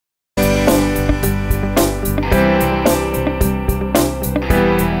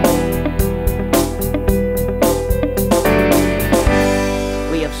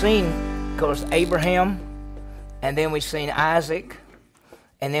seen, of course, Abraham, and then we've seen Isaac,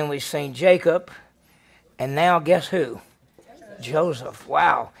 and then we've seen Jacob, and now guess who? Joseph.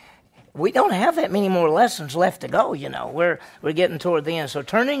 Wow. We don't have that many more lessons left to go, you know. We're getting toward the end. So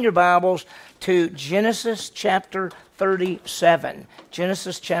turn in your Bibles to Genesis chapter 37.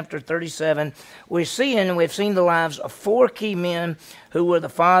 Genesis chapter 37. We've seen the lives of four key men who were the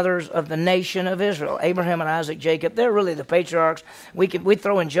fathers of the nation of Israel. Abraham and Isaac, Jacob. They're really the patriarchs. We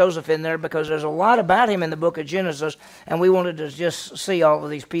throw in Joseph in there because there's a lot about him in the book of Genesis, and we wanted to just see all of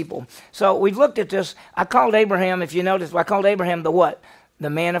these people. So we've looked at this. I called Abraham, if you notice, I called Abraham the what? The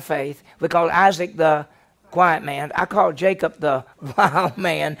man of faith. We called Isaac the quiet man. I called Jacob the wild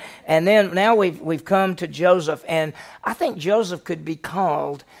man. And then now we've come to Joseph, and I think Joseph could be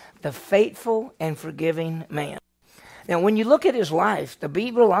called the faithful and forgiving man. Now, when you look at his life, to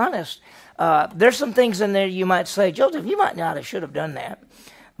be real honest, there's some things in there you might say, Joseph, you might not have should have done that.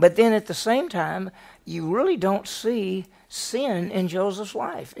 But then at the same time, you really don't see sin in Joseph's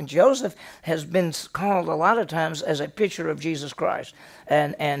life. And Joseph has been called a lot of times as a picture of Jesus Christ.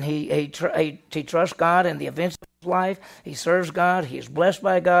 And he trusts God in the events of his life. He serves God. He is blessed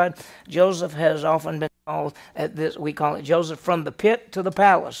by God. Joseph has often been called, we call it Joseph from the pit to the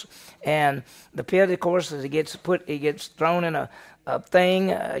palace. And the pit, of course, is he gets thrown in a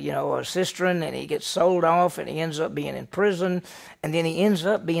thing, a cistern, and he gets sold off, and he ends up being in prison, and then he ends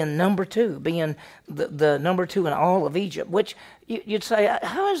up being number two, being the number two in all of Egypt, which you'd say,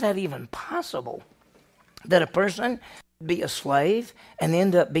 how is that even possible? That a person be a slave and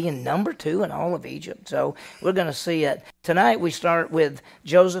end up being number two in all of Egypt. So we're going to see it. Tonight we start with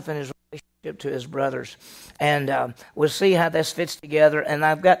Joseph and his relationship to his brothers. And we'll see how this fits together. And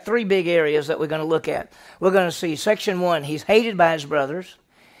I've got three big areas that we're going to look at. We're going to see section 1, he's hated by his brothers.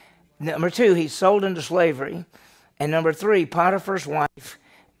 Number 2, he's sold into slavery. And number 3, Potiphar's wife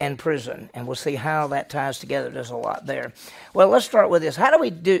and prison. And we'll see how that ties together. There's a lot there. Well, let's start with this. How do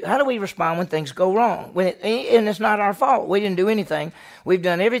we respond when things go wrong? And it's not our fault. We didn't do anything. We've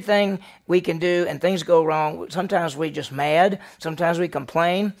done everything we can do, and things go wrong. Sometimes we're just mad. Sometimes we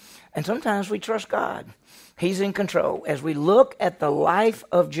complain. And sometimes we trust God. He's in control. As we look at the life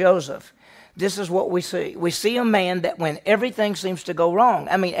of Joseph, this is what we see. We see a man that when everything seems to go wrong,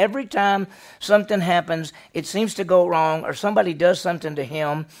 I mean, every time something happens, it seems to go wrong, or somebody does something to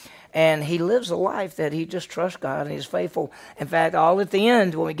him, and he lives a life that he just trusts God and he's faithful. In fact, all at the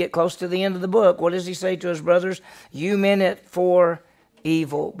end, when we get close to the end of the book, what does he say to his brothers? You meant it for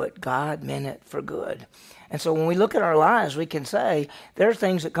evil, but God meant it for good. And so when we look at our lives, we can say there are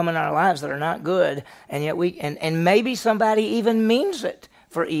things that come in our lives that are not good, and yet and maybe somebody even means it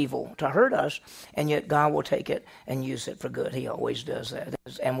for evil, to hurt us, and yet God will take it and use it for good. He always does that.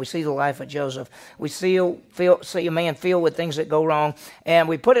 And we see the life of Joseph. We see a man filled with things that go wrong, and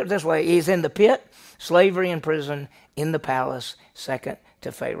we put it this way: he's in the pit, slavery and prison, in the palace, second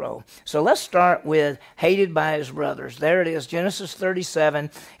to Pharaoh. So let's start with hated by his brothers. There it is, Genesis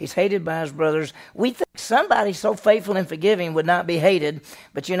 37. He's hated by his brothers. We think somebody so faithful and forgiving would not be hated,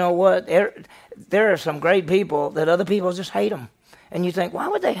 but you know what? There are some great people that other people just hate them. And you think, why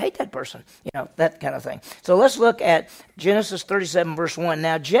would they hate that person? You know, that kind of thing. So let's look at Genesis 37, verse 1.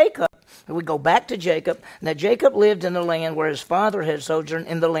 Now Jacob, we go back to Jacob. Now Jacob lived in the land where his father had sojourned,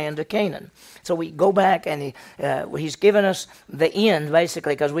 in the land of Canaan. So we go back, and he's given us the end,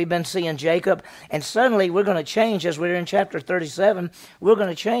 basically, because we've been seeing Jacob. And suddenly we're going to change, as we're in chapter 37, we're going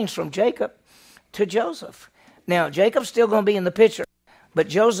to change from Jacob to Joseph. Now Jacob's still going to be in the picture, but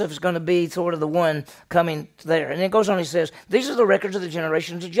Joseph is going to be sort of the one coming there. And it goes on, he says, these are the records of the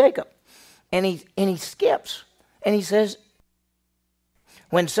generations of Jacob. And he skips. And he says,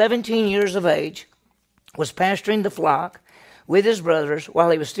 when 17 years of age, was pasturing the flock with his brothers while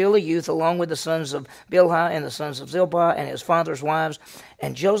he was still a youth, along with the sons of Bilhah and the sons of Zilpah and his father's wives.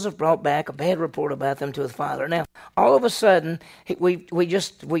 And Joseph brought back a bad report about them to his father. Now, all of a sudden, we've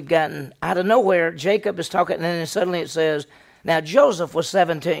gotten out of nowhere. Jacob is talking, and then suddenly it says, now, Joseph was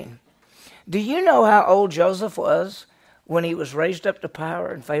 17. Do you know how old Joseph was when he was raised up to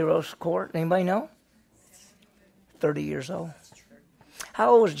power in Pharaoh's court? Anybody know? 30 years old.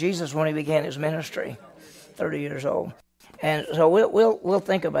 How old was Jesus when he began his ministry? 30 years old. And so we'll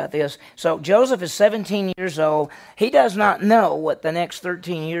think about this. So Joseph is 17 years old. He does not know what the next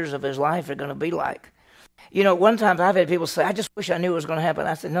 13 years of his life are going to be like. You know, one time I've had people say, I just wish I knew what was going to happen.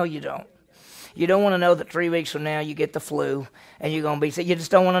 I said, no, you don't. You don't want to know that 3 weeks from now you get the flu and you're going to be sick. You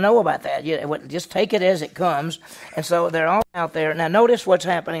just don't want to know about that. Just take it as it comes. And so they're all out there. Now notice what's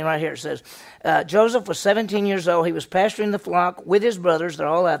happening right here. It says, Joseph was 17 years old. He was pasturing the flock with his brothers. They're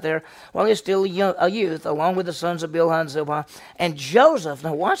all out there while he's still a youth, along with the sons of Bilhah and Zilpah. And Joseph,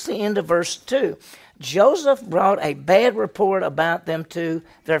 now watch the end of verse 2. Joseph brought a bad report about them to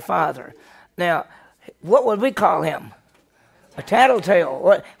their father. Now, what would we call him? A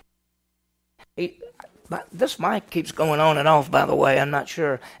tattletale. This mic keeps going on and off, by the way. I'm not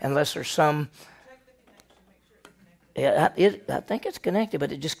sure, unless there's some... Yeah, I think it's connected,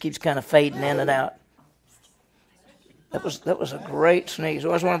 but it just keeps kind of fading in and out. That was a great sneeze.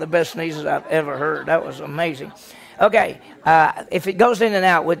 It was one of the best sneezes I've ever heard. That was amazing. Okay, if it goes in and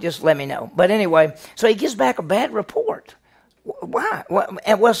out, just let me know. But anyway, so he gives back a bad report. Why?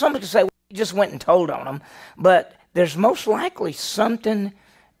 Well, somebody could say, well, he just went and told on them. But there's most likely something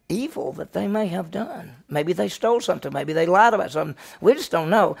evil that they may have done. Maybe they stole something. Maybe they lied about something. We just don't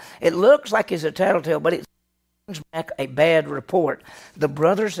know. It looks like he's a tattletale, but it brings back a bad report. The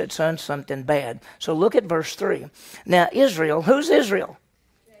brothers had done something bad. So look at verse 3. Now Israel, who's Israel?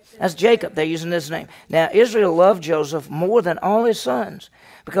 That's Jacob. They're using his name. Now Israel loved Joseph more than all his sons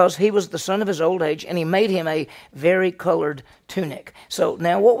because he was the son of his old age, and he made him a vari-colored tunic. So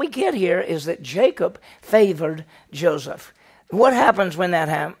now what we get here is that Jacob favored Joseph. What happens when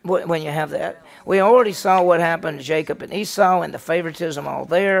when you have that? We already saw what happened to Jacob and Esau and the favoritism all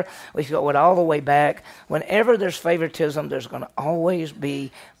there. We go it all the way back. Whenever there's favoritism, there's going to always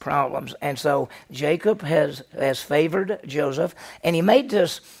be problems. And so Jacob has favored Joseph, and he made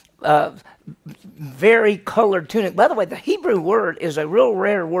this very colored tunic. By the way, the Hebrew word is a real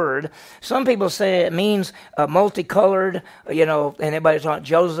rare word. Some people say it means multicolored, and everybody's talking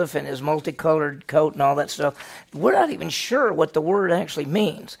Joseph and his multicolored coat and all that stuff. We're not even sure what the word actually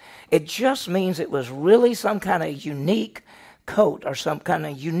means. It just means it was really some kind of unique coat or some kind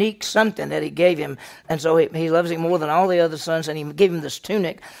of unique something that he gave him. And so he loves him more than all the other sons, and he gave him this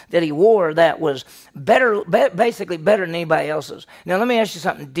tunic that he wore that was basically better than anybody else's. Now let me ask you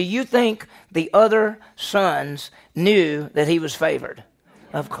something. Do you think the other sons knew that he was favored?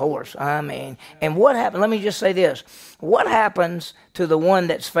 Of course. And what happened? Let me just say this. What happens to the one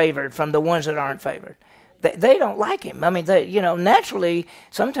that's favored from the ones that aren't favored? They don't like him. Naturally,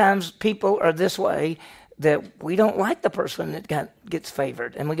 sometimes people are this way, that we don't like the person that gets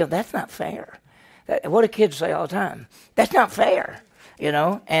favored. And we go, that's not fair. What do kids say all the time? That's not fair,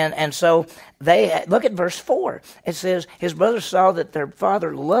 And so they, look at verse 4. It says, his brothers saw that their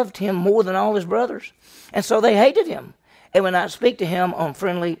father loved him more than all his brothers. And so they hated him and would not speak to him on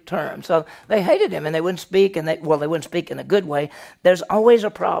friendly terms. So they hated him, and they wouldn't speak, they wouldn't speak in a good way. There's always a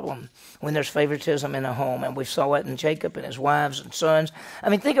problem when there's favoritism in a home, and we saw it in Jacob and his wives and sons.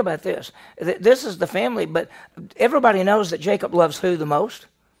 Think about this. This is the family, but everybody knows that Jacob loves who the most?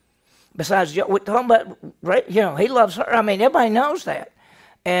 Besides, we're talking about, right? He loves her. Everybody knows that.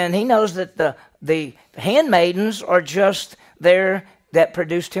 And he knows that the handmaidens are just there that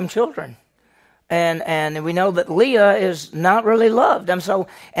produced him children. And we know that Leah is not really loved.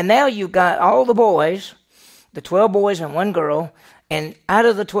 And now you've got all the boys, the 12 boys and one girl, and out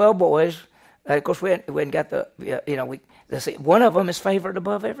of the 12 boys, of course we hadn't got one of them is favored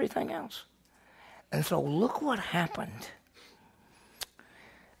above everything else. And so look what happened.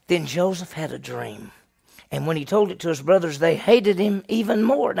 Then Joseph had a dream. And when he told it to his brothers, they hated him even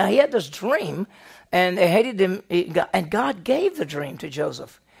more. Now he had this dream, and they hated him, and God gave the dream to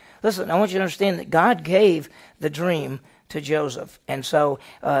Joseph. Listen, I want you to understand that God gave the dream to Joseph. And so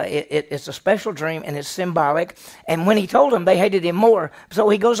it's a special dream, and it's symbolic. And when he told them, they hated him more. So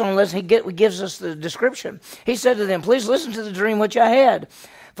he goes on, he gives us the description. He said to them, please listen to the dream which I had.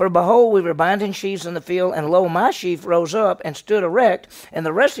 For behold, we were binding sheaves in the field, and lo, my sheaf rose up and stood erect, and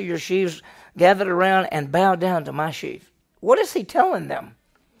the rest of your sheaves gathered around and bowed down to my sheaf. What is he telling them?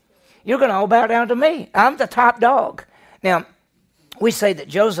 You're going to all bow down to me. I'm the top dog. Now, we say that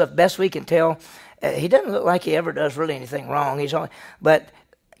Joseph, best we can tell, he doesn't look like he ever does really anything wrong. But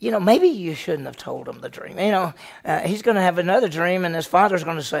maybe you shouldn't have told him the dream. He's going to have another dream, and his father's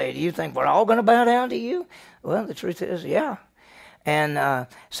going to say, do you think we're all going to bow down to you? Well, the truth is, yeah. And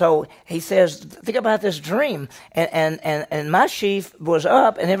so he says, think about this dream. And my sheaf was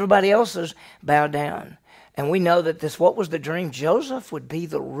up, and everybody else's bowed down. And we know that what was the dream? Joseph would be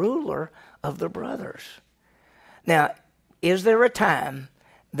the ruler of the brothers. Now, is there a time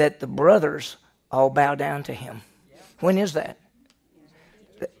that the brothers all bow down to him? When is that?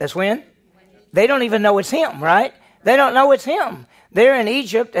 That's when? They don't even know it's him, right? They don't know it's him. They're in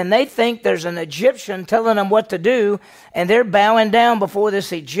Egypt, and they think there's an Egyptian telling them what to do, and they're bowing down before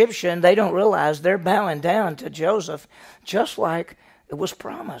this Egyptian. They don't realize they're bowing down to Joseph, just like it was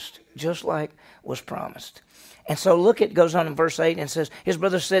promised, just like was promised. And so look, it goes on in verse 8 and says, his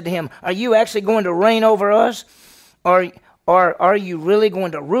brothers said to him, are you actually going to reign over us? Or are you really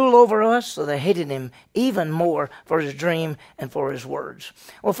going to rule over us? So they hated him even more for his dream and for his words.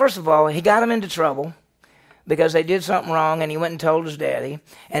 Well, first of all, he got them into trouble, because they did something wrong, and he went and told his daddy,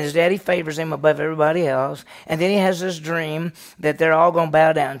 and his daddy favors him above everybody else, and then he has this dream that they're all going to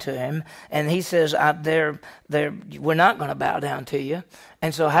bow down to him, and he says, we're not going to bow down to you.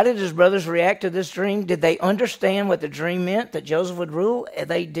 And so how did his brothers react to this dream? Did they understand what the dream meant, that Joseph would rule?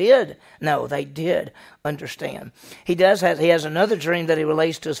 They did. No, they did understand. He has another dream that he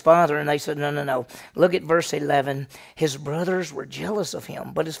relates to his father, and they said, no. Look at verse 11. His brothers were jealous of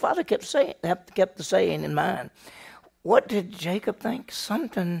him, but his father kept the saying in mind. What did Jacob think?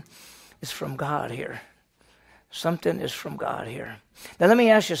 Something is from God here. Something is from God here. Now let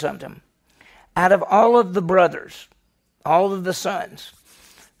me ask you something. Out of all of the brothers, all of the sons,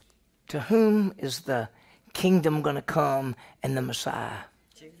 to whom is the kingdom going to come and the Messiah?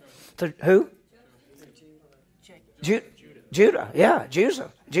 To who? Judah. Yeah,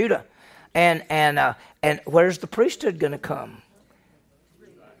 Judah. And where's the priesthood going to come?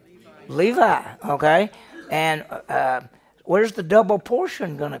 Levi. Okay. And where's the double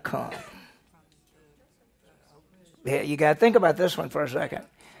portion going to come? Yeah, you got to think about this one for a second.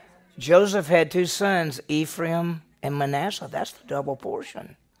 Joseph had two sons, Ephraim and Manasseh. That's the double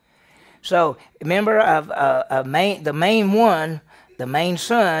portion. So remember, the main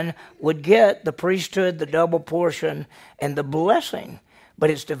son would get the priesthood, the double portion, and the blessing.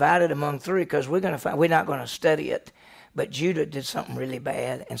 But it's divided among three, because we're not going to study it. But Judah did something really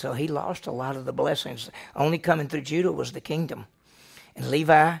bad, and so he lost a lot of the blessings. Only coming through Judah was the kingdom. And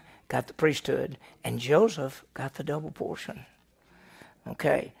Levi got the priesthood, and Joseph got the double portion.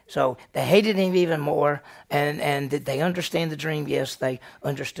 Okay, so they hated him even more, and did they understand the dream? Yes, they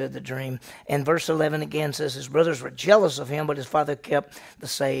understood the dream. And verse 11 again says his brothers were jealous of him, but his father kept the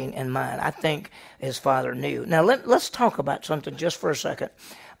saying in mind. I think his father knew. Now let's talk about something just for a second.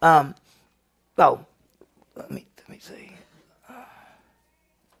 Let me see.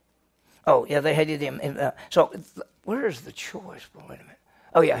 They hated him. So where's the choice? Wait a minute.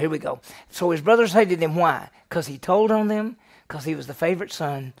 Oh yeah, here we go. So his brothers hated him. Why? Because he told on them. Because he was the favorite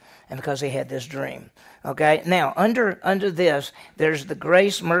son, and because he had this dream. Okay? Now, under this, there's the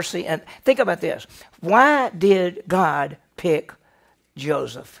grace, mercy, and think about this. Why did God pick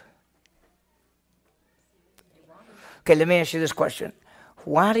Joseph? Okay, let me ask you this question.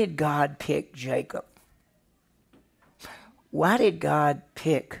 Why did God pick Jacob? Why did God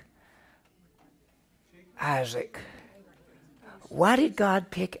pick Isaac? Why did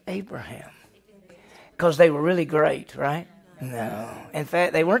God pick Abraham? Because they were really great, right? No. In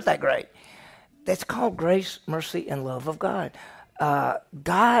fact, they weren't that great. That's called grace, mercy, and love of God.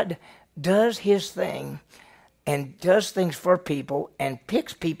 God does his thing and does things for people and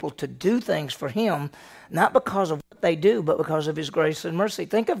picks people to do things for him, not because of what they do, but because of his grace and mercy.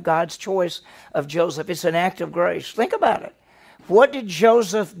 Think of God's choice of Joseph. It's an act of grace. Think about it. What did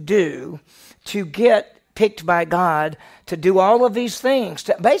Joseph do to get picked by God to do all of these things?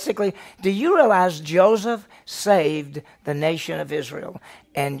 Basically, do you realize Joseph saved the nation of Israel?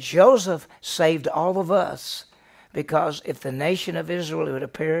 And Joseph saved all of us, because if the nation of Israel would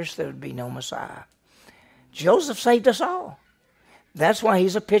have perished, there would be no Messiah. Joseph saved us all. That's why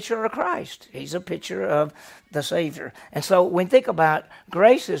he's a picture of Christ. He's a picture of the Savior. And so when you think about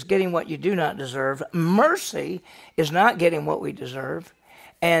grace is getting what you do not deserve, mercy is not getting what we deserve,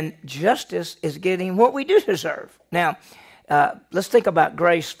 and justice is getting what we do deserve. Now, let's think about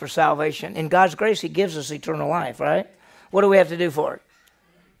grace for salvation. In God's grace, he gives us eternal life, right? What do we have to do for it?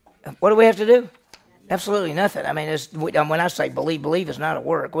 What do we have to do? Absolutely nothing. I mean, when I say believe is not a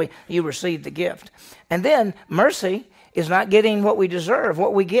work. You receive the gift. And then mercy is not getting what we deserve.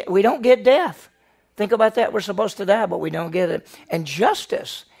 What we get, we don't get death. Think about that. We're supposed to die, but we don't get it. And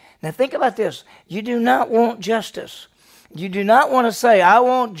justice. Now think about this. You do not want justice. You do not want to say, I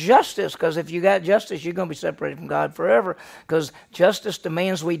want justice, because if you got justice, you're going to be separated from God forever, because justice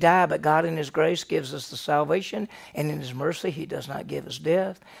demands we die, but God in his grace gives us the salvation, and in his mercy, he does not give us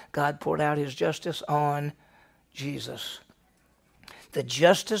death. God poured out his justice on Jesus. The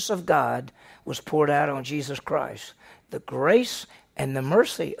justice of God was poured out on Jesus Christ. The grace and the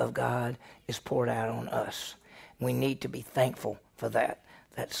mercy of God is poured out on us. We need to be thankful for that.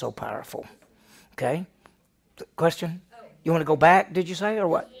 That's so powerful. Okay? Question? You want to go back, did you say, or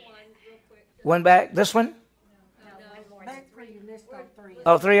what? One back? This one? No, one more.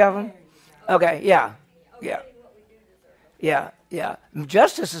 Oh, three of them? Okay, yeah. Yeah.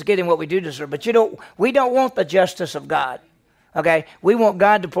 Justice is getting what we do deserve, but we don't want the justice of God. Okay? We want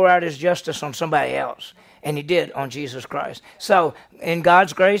God to pour out his justice on somebody else. And he did on Jesus Christ. So, in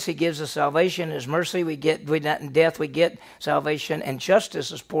God's grace, he gives us salvation. In his mercy, in death, we get salvation. And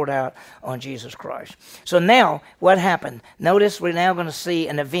justice is poured out on Jesus Christ. So now, what happened? Notice we're now going to see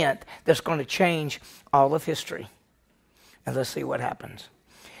an event that's going to change all of history. And let's see what happens.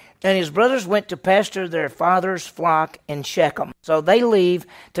 And his brothers went to pasture their father's flock in Shechem. So they leave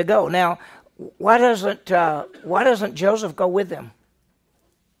to go. Now, why doesn't Joseph go with them?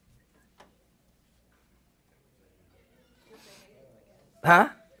 Huh?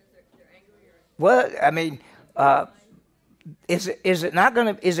 Well, I mean, is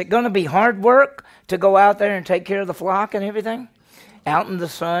it going to be hard work to go out there and take care of the flock and everything, out in the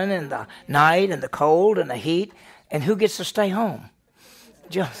sun and the night and the cold and the heat? And who gets to stay home?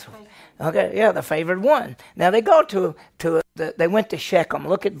 Joseph. Okay, yeah, the favored one. Now they go they went to Shechem.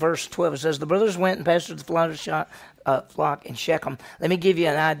 Look at verse 12. It says, the brothers went and pastured the flock in Shechem. Let me give you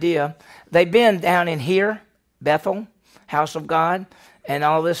an idea. They've been down in here, Bethel, house of God, and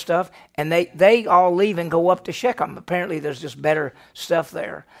all this stuff, and they all leave and go up to Shechem. Apparently there's just better stuff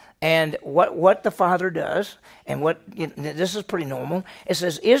there. And what the father does, and this is pretty normal, it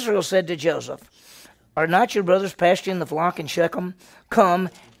says, Israel said to Joseph, are not your brothers pasturing the flock in Shechem? Come,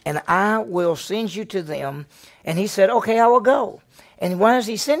 and I will send you to them. And he said, okay, I will go. And why does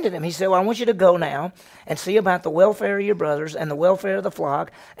he send them? He said, well, I want you to go now and see about the welfare of your brothers and the welfare of the flock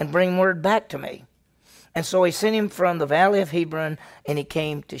and bring word back to me. And so he sent him from the valley of Hebron, and he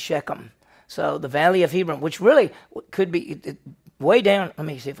came to Shechem. So the valley of Hebron, which really could be way down. Let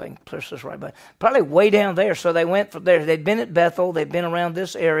me see if I can push this right, but probably way down there. So they went from there. They'd been at Bethel. They'd been around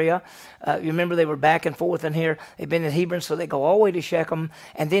this area. You remember they were back and forth in here. They'd been at Hebron, so they go all the way to Shechem.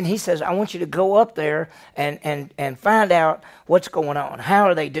 And then he says, I want you to go up there and find out what's going on. How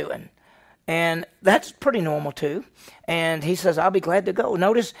are they doing? And that's pretty normal too. And he says, I'll be glad to go.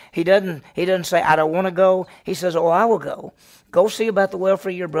 Notice he doesn't say, I don't want to go. He says, oh, I will go. Go see about the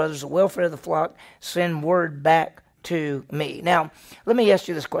welfare of your brothers, the welfare of the flock. Send word back to me. Now, let me ask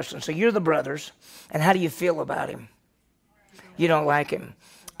you this question. So you're the brothers, and how do you feel about him? You don't like him.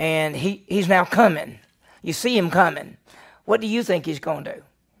 And he's now coming. You see him coming. What do you think he's going to do?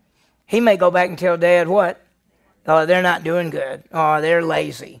 He may go back and tell Dad what? Oh, they're not doing good. Oh, they're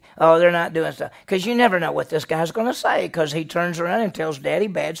lazy. Oh, they're not doing stuff. Because you never know what this guy's going to say, because he turns around and tells Daddy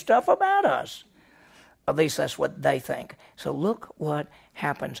bad stuff about us. At least that's what they think. So look what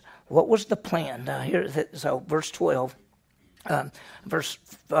happens. What was the plan? So verse 12, verse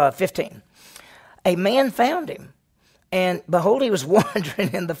 15. A man found him, and behold, he was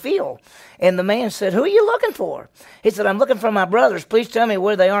wandering in the field. And the man said, who are you looking for? He said, I'm looking for my brothers. Please tell me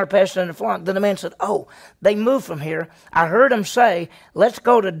where they are pasturing the flock. Then the man said, oh, they moved from here. I heard them say, let's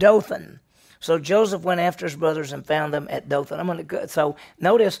go to Dothan. So Joseph went after his brothers and found them at Dothan. I'm going to go. So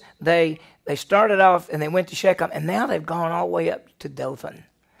notice they started off and they went to Shechem, and now they've gone all the way up to Dothan.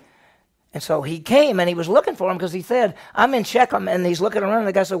 And so he came and he was looking for him because he said, I'm in Shechem. And he's looking around, and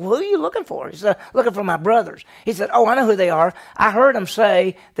the guy said, well, who are you looking for? He said, looking for my brothers. He said, oh, I know who they are. I heard them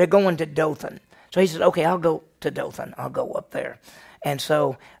say they're going to Dothan. So he said, okay, I'll go to Dothan. I'll go up there. And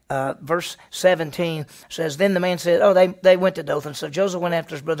so verse 17 says, then the man said, oh, they went to Dothan. So Joseph went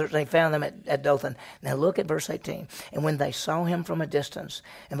after his brothers, and they found them at Dothan. Now look at verse 18. And when they saw him from a distance,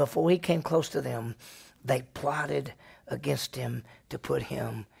 and before he came close to them, they plotted against him to put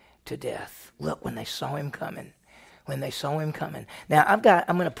him to death. Look, when they saw him coming. When they saw him coming. Now I'm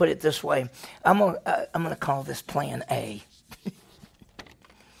going to put it this way. I'm going to call this Plan A.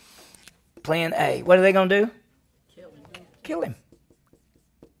 Plan A. What are they going to do? Kill him.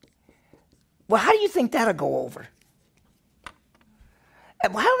 Well, how do you think that'll go over?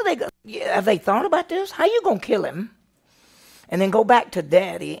 Have they thought about this? How are you going to kill him? And then go back to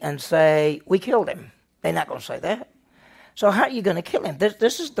Daddy and say, we killed him. They're not going to say that. So how are you going to kill him?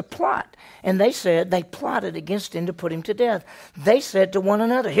 This is the plot. And they said they plotted against him to put him to death. They said to one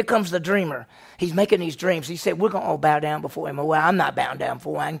another, here comes the dreamer. He's making these dreams. He said, we're going to all bow down before him. Well, I'm not bowing down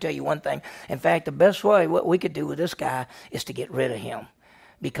before him. I can tell you one thing. In fact, the best way, what we could do with this guy is to get rid of him.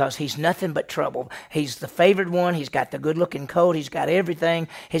 Because he's nothing but trouble. He's the favored one. He's got the good-looking coat. He's got everything.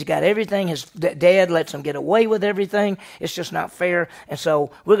 He's got everything. His dad lets him get away with everything. It's just not fair. And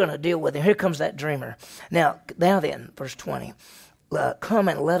so we're going to deal with him. Here comes that dreamer. Now then, verse 20. Come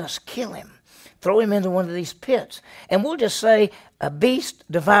and let us kill him. Throw him into one of these pits. And we'll just say a beast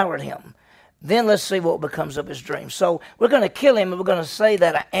devoured him. Then let's see what becomes of his dream. So we're going to kill him, and we're going to say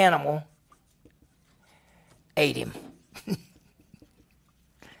that an animal ate him.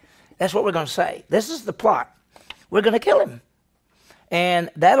 That's what we're going to say. This is the plot. We're going to kill him.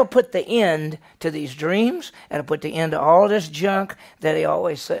 And that'll put the end to these dreams. That'll put the end to all this junk that he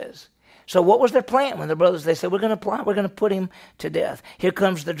always says. So what was their plan when the brothers, they said, we're going to put him to death. Here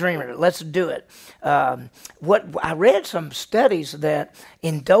comes the dreamer. Let's do it. What I read some studies that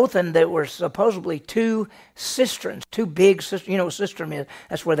in Dothan there were supposedly two cisterns, two big cisterns. You know what a cistern is?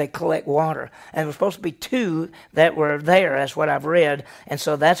 That's where they collect water. And there were supposed to be two that were there. That's what I've read. And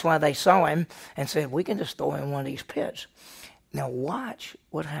so that's why they saw him and said, we can just throw him in one of these pits. Now watch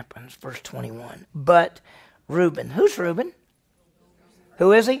what happens, verse 21. But Reuben, who's Reuben?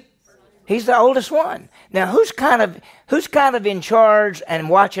 Who is he? He's the oldest one. Now who's kind of in charge and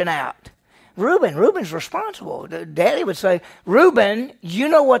watching out? Reuben. Reuben's responsible. Daddy would say, Reuben, you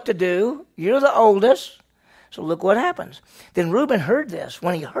know what to do. You're the oldest. So look what happens. Then Reuben heard this.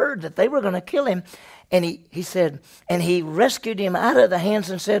 When he heard that they were going to kill him, and he said, and he rescued him out of the hands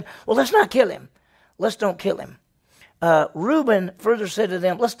and said, well, let's not kill him. Let's don't kill him. Reuben further said to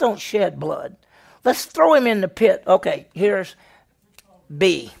them, let's don't shed blood. Let's throw him in the pit. Okay, here's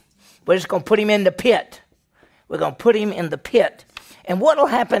B. We're just going to put him in the pit. We're going to put him in the pit. And what will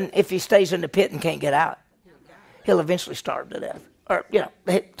happen if he stays in the pit and can't get out? He'll eventually starve to death. Or,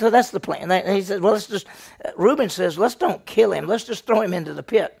 so that's the plan. He says, well, Reuben says, let's don't kill him. Let's just throw him into the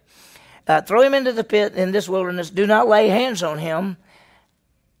pit. Throw him into the pit in this wilderness. Do not lay hands on him.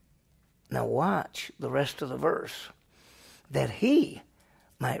 Now watch the rest of the verse. That he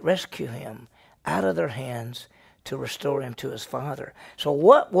might rescue him out of their hands to restore him to his father. So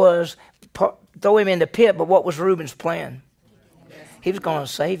what was, throw him in the pit, but what was Reuben's plan? He was going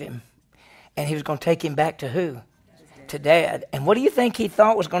to save him. And he was going to take him back to who? To Dad. And what do you think he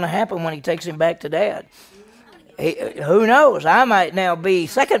thought was going to happen when he takes him back to Dad? Who knows? I might now be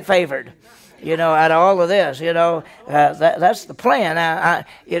second favored, out of all of this, that's the plan.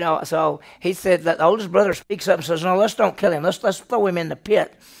 So he said that the oldest brother speaks up and says, no, let's don't kill him. Let's throw him in the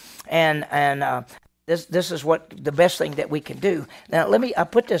pit. And this is what the best thing that we can do. Now, I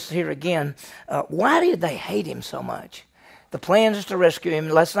put this here again. Why did they hate him so much? The plan is to rescue him.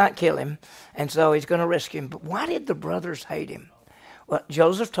 Let's not kill him. And so he's going to rescue him. But why did the brothers hate him? Well,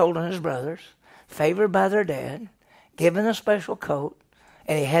 Joseph told on his brothers, favored by their dad, given a special coat,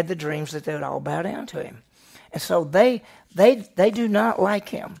 and he had the dreams that they would all bow down to him. And so they do not like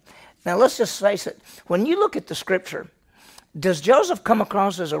him. Now, let's just face it. When you look at the scripture, does Joseph come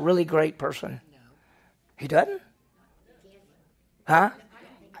across as a really great person? No. He doesn't? Huh?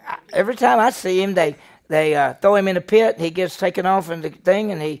 Every time I see him, they throw him in a pit. He gets taken off in the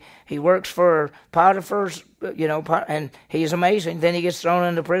thing, and he works for Potiphar's, and he's amazing. Then he gets thrown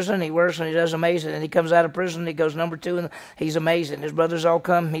into prison. He works and he does amazing. And he comes out of prison. He goes number 2, and he's amazing. His brothers all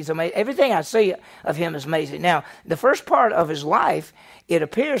come. He's amazing. Everything I see of him is amazing. Now, the first part of his life, it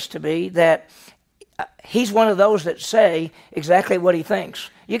appears to be that he's one of those that say exactly what he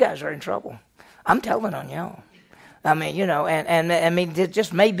thinks. You guys are in trouble. I'm telling on y'all. I mean, and I mean, it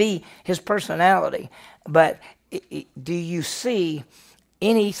just may be his personality. But do you see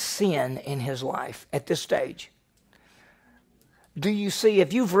any sin in his life at this stage? Do you see,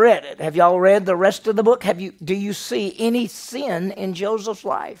 if you've read it, have y'all read the rest of the book? Do you see any sin in Joseph's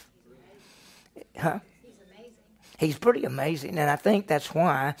life? Huh? He's pretty amazing, and I think that's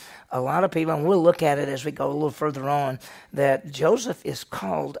why a lot of people, and we'll look at it as we go a little further on, that Joseph is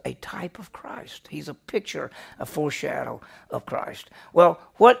called a type of Christ. He's a picture, a foreshadow of Christ. Well,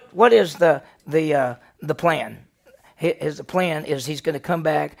 what is the plan? The plan is he's going to come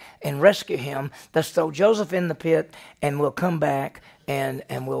back and rescue him. Let's throw Joseph in the pit, and we'll come back, and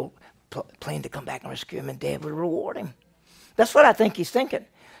we'll plan to come back and rescue him, and Dad will reward him. That's what I think he's thinking.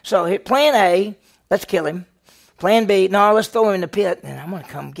 So plan A, let's kill him. Plan B, no, let's throw him in the pit, and I'm going to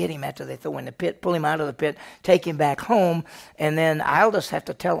come get him after they throw him in the pit, pull him out of the pit, take him back home, and then I'll just have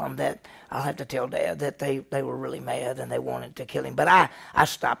to tell them that, I'll have to tell Dad that they were really mad and they wanted to kill him. But I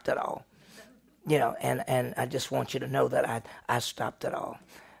stopped it all, and I just want you to know that I stopped it all.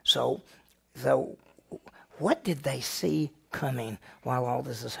 So what did they see coming while all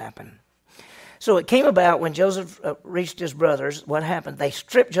this is happening? So it came about when Joseph reached his brothers, what happened? They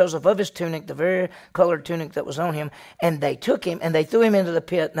stripped Joseph of his tunic, the very colored tunic that was on him, and they took him and they threw him into the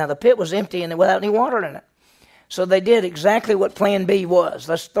pit. Now the pit was empty and without any water in it. So they did exactly what plan B was.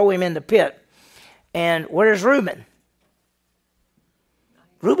 Let's throw him in the pit. And where's Reuben?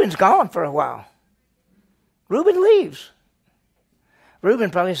 Reuben's gone for a while. Reuben leaves.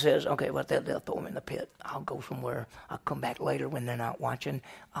 Reuben probably says, okay, well, they'll throw him in the pit. I'll go somewhere. I'll come back later when they're not watching.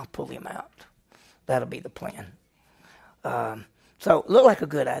 I'll pull him out. That'll be the plan. So it looked like a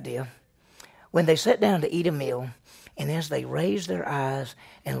good idea. When they sat down to eat a meal, And as they raised their eyes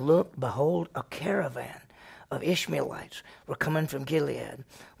and looked, behold, a caravan of Ishmaelites were coming from Gilead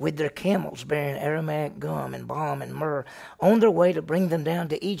with their camels bearing aromatic gum and balm and myrrh on their way to bring them down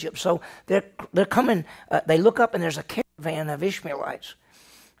to Egypt. So they're coming, they look up and there's a caravan of Ishmaelites.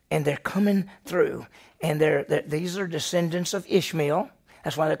 And they're coming through. And these are descendants of Ishmael.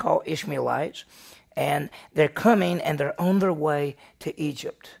 That's why they're called Ishmaelites. And they're coming and they're on their way to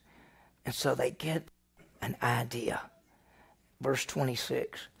Egypt. And so they get an idea. Verse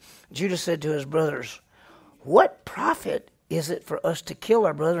 26. Judah said to his brothers, what profit is it for us to kill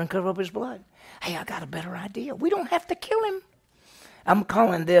our brother and cover up his blood? Hey, I got a better idea. We don't have to kill him. I'm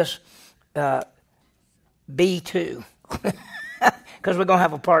calling this B2. Because we're going to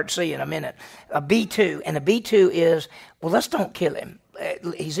have a part C in a minute. A B2. And a B2 is, well, let's don't kill him.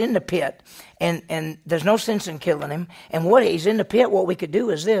 He's in the pit. And there's no sense in killing him. And what he's in the pit, what we could do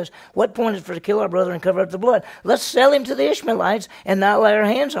is this. What point is for to kill our brother and cover up the blood? Let's sell him to the Ishmaelites and not lay our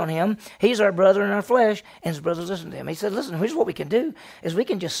hands on him. He's our brother in our flesh. And his brothers listened to him. He said, listen, here's what we can do, is we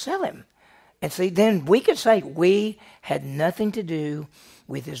can just sell him. And see, then we could say we had nothing to do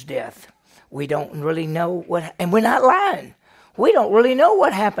with his death. We don't really know what, and we're not lying. We don't really know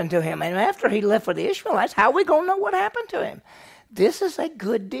what happened to him. And after he left with the Ishmaelites, how are we going to know what happened to him? This is a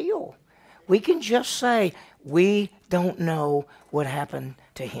good deal. We can just say, we don't know what happened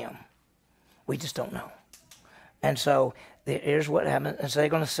to him. We just don't know. And so here's what happened. And so they're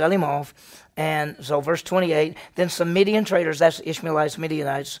going to sell him off. And so verse 28, then some Midian traders, that's Ishmaelites,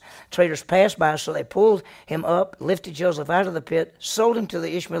 Midianites, traders passed by. So they pulled him up, lifted Joseph out of the pit, sold him to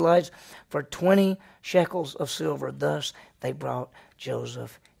the Ishmaelites for 20 shekels of silver. Thus they brought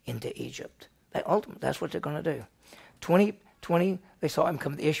Joseph into Egypt. That's what they're going to do. 20, they saw him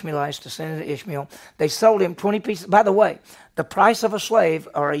come, the Ishmaelites, descended to Ishmael. They sold him 20 pieces. By the way, the price of a slave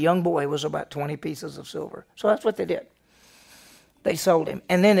or a young boy was about 20 pieces of silver. So that's what they did. They sold him.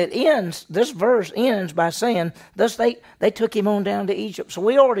 And then it ends, this verse ends by saying, thus they took him on down to Egypt. So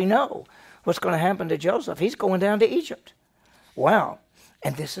we already know what's going to happen to Joseph. He's going down to Egypt. Wow.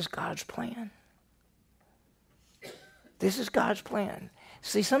 And this is God's plan. This is God's plan.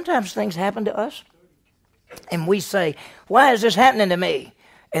 See, sometimes things happen to us, and we say, why is this happening to me?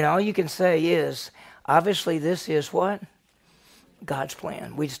 And all you can say is, obviously this is what? God's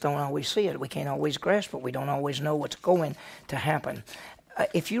plan. We just don't always see it. We can't always grasp it. We don't always know what's going to happen.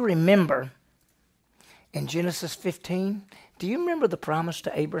 If you remember in Genesis 15, do you remember the promise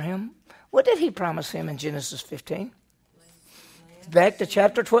to Abraham? What did he promise him in Genesis 15? Back to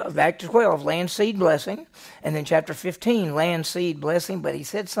chapter 12, land, seed, blessing. And then chapter 15, land, seed, blessing. But he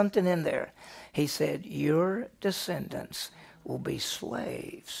said something in there. He said, your descendants will be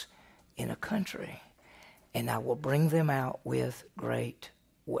slaves in a country, and I will bring them out with great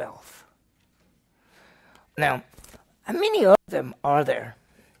wealth. Now, how many of them are there?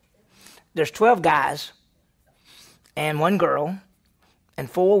 There's 12 guys, and 1 girl, and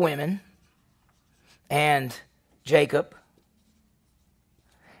 4 women, and Jacob,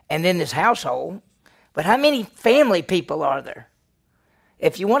 and then this household. But how many family people are there?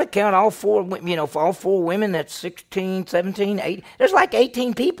 If you want to count all 4, for all 4 women, that's 16, 17, 18. There's like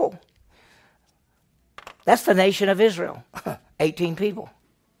 18 people. That's the nation of Israel. 18 people.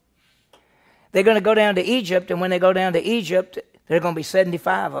 They're going to go down to Egypt, and when they go down to Egypt, there are going to be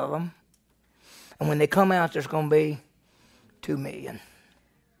 75 of them. And when they come out, there's going to be 2 million.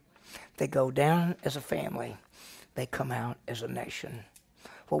 They go down as a family. They come out as a nation.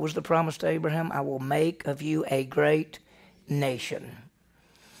 What was the promise to Abraham? I will make of you a great nation.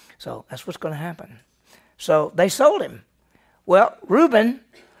 So that's what's going to happen. So they sold him. Well, Reuben,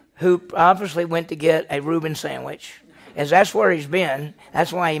 who obviously went to get a Reuben sandwich, as that's where he's been.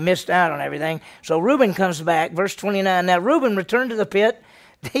 That's why he missed out on everything. So Reuben comes back, verse 29. Now Reuben returned to the pit.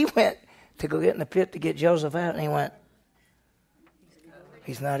 He went to go get in the pit to get Joseph out, and he went,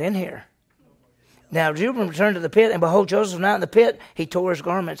 he's not in here. Now Reuben returned to the pit, and behold, Joseph not in the pit. He tore his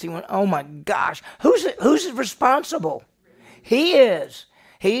garments. He went, oh my gosh, who's responsible? He is.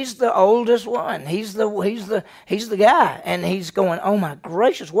 He's the oldest one. He's the guy. And he's going, oh my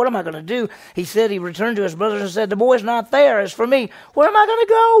gracious, what am I going to do? He said he returned to his brothers and said, the boy's not there. As for me, where am I going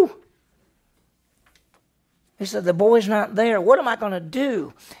to go? He said, the boy's not there. What am I going to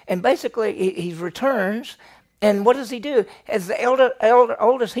do? And basically, he returns. And what does he do? As the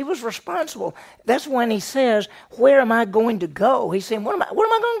oldest, he was responsible. That's when he says, where am I going to go? He's saying, where am I going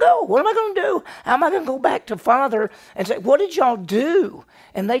to go? What am I going to do? How am I going to go back to Father and say, what did y'all do?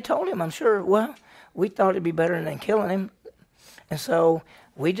 And they told him, I'm sure, well, we thought it'd be better than killing him. And so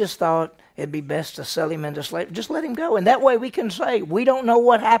we just thought it'd be best to sell him into slavery. Just let him go. And that way we can say, we don't know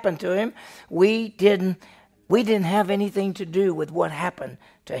what happened to him. We We didn't have anything to do with what happened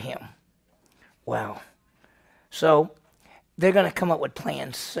to him. Wow. So they're going to come up with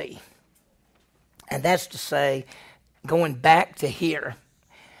plan C. And that's to say, going back to here,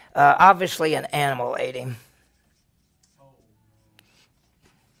 obviously an animal ate him.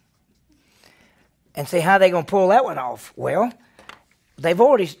 And see, how are they going to pull that one off? Well, they've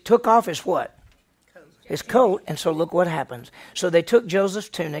already took off his what? His coat, and so look what happens. So they took Joseph's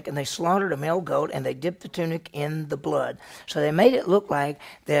tunic, and they slaughtered a male goat, and they dipped the tunic in the blood. So they made it look like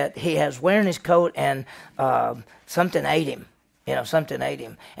that he was wearing his coat, and something ate him. Something ate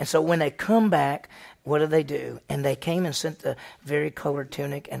him. And so when they come back, what do? And they came and sent the vari-colored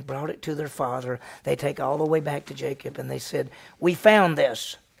tunic and brought it to their father. They take all the way back to Jacob, and they said, "We found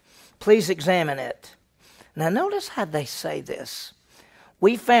this. Please examine it." Now notice how they say this.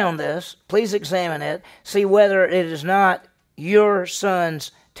 "We found this. Please examine it. See whether it is not your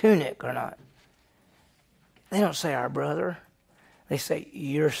son's tunic or not." They don't say our brother. They say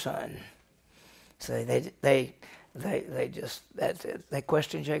your son. So they just, that's it. They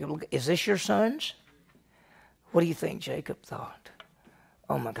question Jacob. "Is this your son's?" What do you think Jacob thought?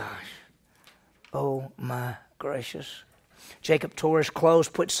 Oh my gosh. Oh my gracious. Jacob tore his clothes,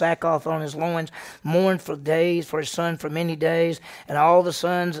 put sackcloth on his loins, mourned for days for his son for many days, and all the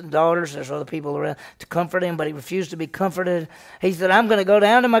sons and daughters, there's other people around, to comfort him, but he refused to be comforted. He said, "I'm going to go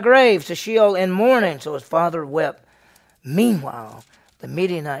down to my grave, to Sheol, in mourning." So his father wept. Meanwhile, the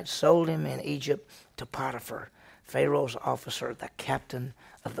Midianites sold him in Egypt to Potiphar, Pharaoh's officer, the captain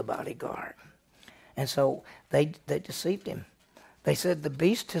of the bodyguard. And so they deceived him. They said, "The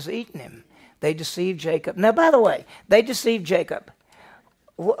beast has eaten him." They deceived Jacob. Now, by the way, they deceived Jacob.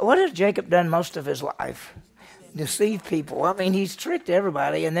 What has Jacob done most of his life? Deceived people. I mean, he's tricked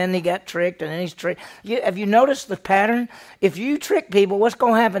everybody, and then he got tricked, and then he's tricked. Have you noticed the pattern? If you trick people, what's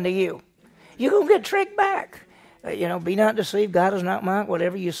going to happen to you? You're going to get tricked back. Be not deceived. God is not mocked.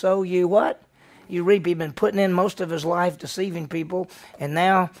 Whatever you sow, you what? You reap. He's been putting in most of his life deceiving people, and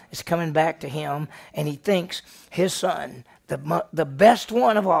now it's coming back to him, and he thinks his son, the best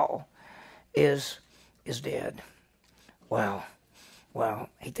one of all, is dead. Wow.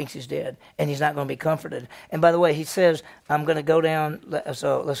 He thinks he's dead, and he's not going to be comforted. And by the way, he says, "I'm going to go down."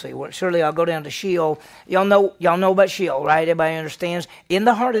 So let's see. Surely I'll go down to Sheol. Y'all know about Sheol, right? Everybody understands. In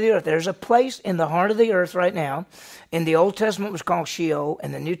the heart of the earth, there's a place in the heart of the earth right now. In the Old Testament, it was called Sheol.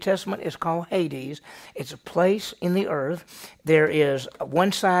 In the New Testament, it's called Hades. It's a place in the earth. There is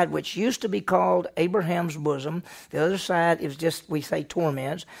one side which used to be called Abraham's bosom. The other side is just, we say,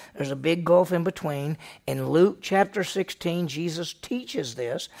 torments. There's a big gulf in between. In Luke chapter 16, Jesus teaches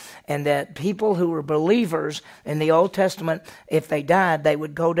this, and that people who were believers in the Old Testament, if they died, they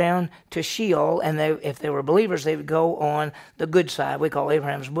would go down to Sheol, and if they were believers, they would go on the good side, we call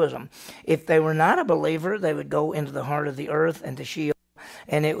Abraham's bosom. If they were not a believer, they would go into the heart of the earth and to Sheol,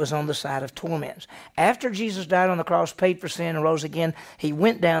 and it was on the side of torments. After Jesus died on the cross, paid for sin, and rose again, he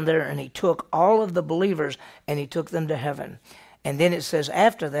went down there and he took all of the believers and he took them to heaven. And then it says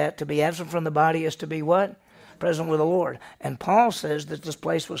after that, to be absent from the body is to be what? Present with the Lord. And Paul says that this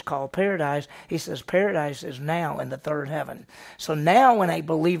place was called paradise. He says paradise is now in the third heaven. So now when a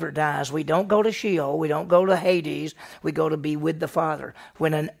believer dies, we don't go to Sheol, we don't go to Hades, we go to be with the Father.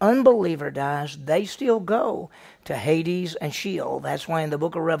 When an unbeliever dies, they still go to Hades and Sheol. That's why in the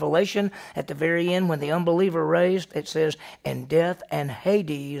book of Revelation, at the very end, when the unbeliever raised, it says, "And death and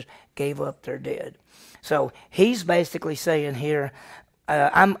Hades gave up their dead." So he's basically saying here,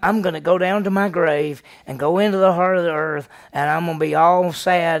 I'm going to go down to my grave and go into the heart of the earth, and I'm going to be all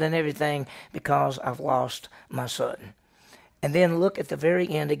sad and everything because I've lost my son. And then look at the very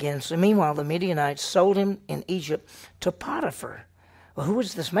end again. So meanwhile, the Midianites sold him in Egypt to Potiphar. Well, who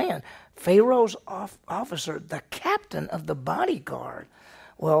was this man? Pharaoh's officer, the captain of the bodyguard.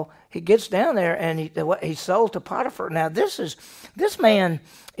 Well, he gets down there and he's sold to Potiphar. Now this man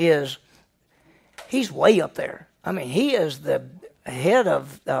is, he's way up there. I mean, he is the head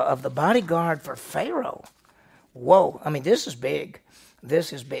of the bodyguard for Pharaoh. Whoa. I mean, this is big.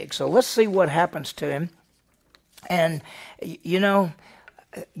 This is big. So let's see what happens to him. And,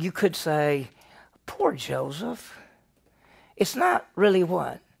 you could say, poor Joseph. It's not really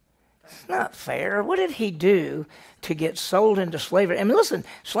what? It's not fair. What did he do to get sold into slavery? I mean, listen,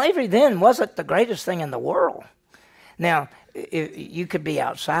 slavery then wasn't the greatest thing in the world. Now, you could be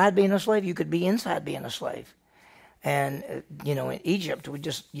outside being a slave. You could be inside being a slave. And, in Egypt,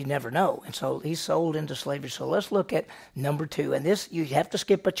 you never know. And so he's sold into slavery. So let's look at number 2. And this, you have to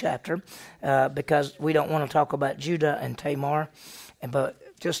skip a chapter because we don't want to talk about Judah and Tamar. But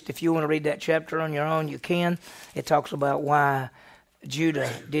just if you want to read that chapter on your own, you can. It talks about why Judah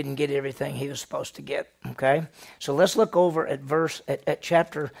didn't get everything he was supposed to get. Okay, so let's look over at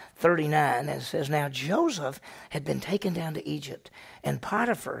chapter 39. And it says, "Now Joseph had been taken down to Egypt, and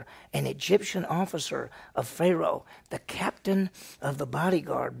Potiphar, an Egyptian officer of Pharaoh, the captain of the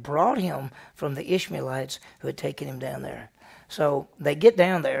bodyguard, brought him from the Ishmaelites who had taken him down there." So they get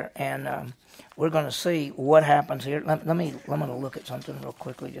down there, and we're going to see what happens here. I'm going to look at something real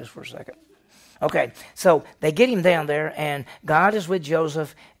quickly just for a second. Okay, so they get him down there, and God is with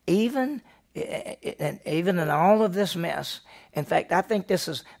Joseph even in all of this mess. In fact, I think this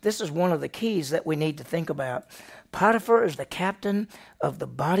is one of the keys that we need to think about. Potiphar is the captain of the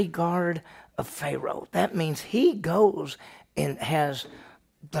bodyguard of Pharaoh. That means he goes and has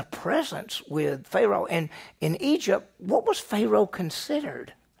the presence with Pharaoh. And in Egypt, what was Pharaoh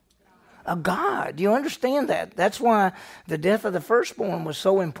considered? A god. You understand that? That's why the death of the firstborn was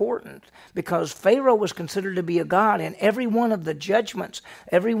so important, because Pharaoh was considered to be a god, and every one of the judgments,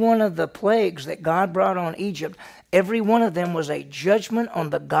 every one of the plagues that God brought on Egypt, every one of them was a judgment on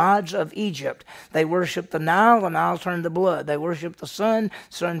the gods of Egypt. They worshipped the Nile turned to blood. They worshipped the sun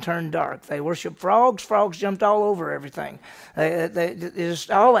turned dark. They worshipped frogs jumped all over everything. Just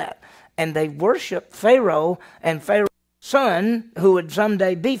all that. And they worshipped Pharaoh, and Pharaoh son, who would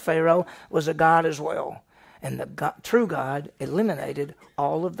someday be Pharaoh, was a god as well. And the true God eliminated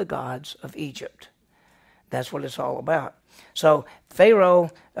all of the gods of Egypt. That's what it's all about. So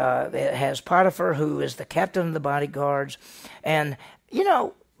Pharaoh has Potiphar, who is the captain of the bodyguards. And,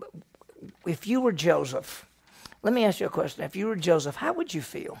 if you were Joseph, let me ask you a question. If you were Joseph, how would you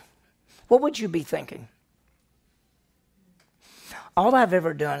feel? What would you be thinking? All I've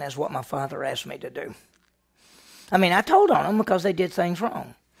ever done is what my father asked me to do. I told on them because they did things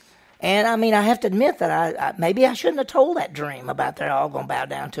wrong. And, I have to admit that maybe I shouldn't have told that dream about they're all going to bow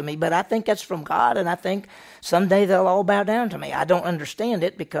down to me, but I think that's from God, and I think someday they'll all bow down to me. I don't understand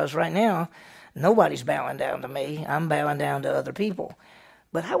it because right now, nobody's bowing down to me. I'm bowing down to other people.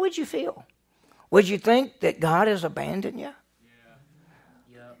 But how would you feel? Would you think that God has abandoned you?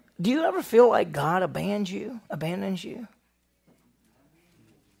 Yeah. Yep. Do you ever feel like God abandons you?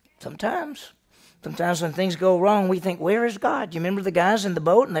 Sometimes. Sometimes when things go wrong, we think, where is God? You remember the guys in the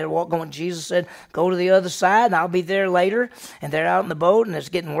boat, and they were going, Jesus said, go to the other side, and I'll be there later. And they're out in the boat, and it's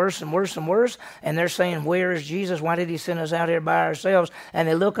getting worse and worse and worse. And they're saying, where is Jesus? Why did he send us out here by ourselves? And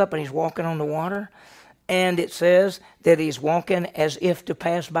they look up, and he's walking on the water. And it says that he's walking as if to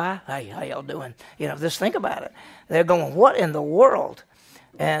pass by. Hey, how y'all doing? Just think about it. They're going, what in the world?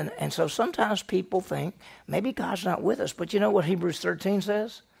 And so sometimes people think, maybe God's not with us. But you know what Hebrews 13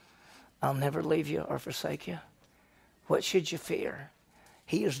 says? I'll never leave you or forsake you. What should you fear?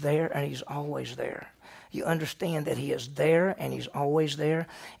 He is there, and he's always there. You understand that he is there, and he's always there,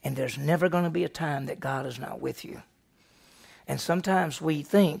 and there's never going to be a time that God is not with you. And sometimes we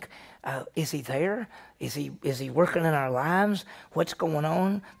think, is he there? Is he working in our lives? What's going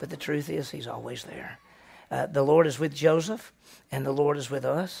on? But the truth is, he's always there. The Lord is with Joseph, and the Lord is with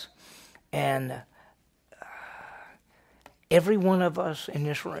us. And every one of us in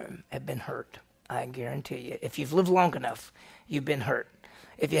this room have been hurt. I guarantee you. If you've lived long enough, you've been hurt.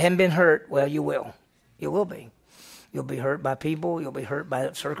 If you haven't been hurt, well, you will. You will be. You'll be hurt by people. You'll be hurt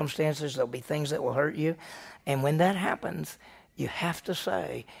by circumstances. There'll be things that will hurt you. And when that happens, you have to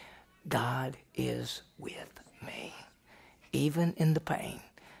say, God is with me. Even in the pain.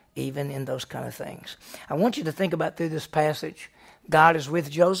 Even in those kind of things. I want you to think about through this passage. God is with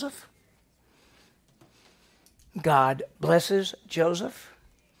Joseph. God blesses Joseph,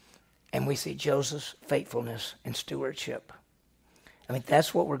 and we see Joseph's faithfulness and stewardship.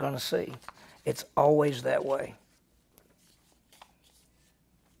 That's what we're going to see. It's always that way.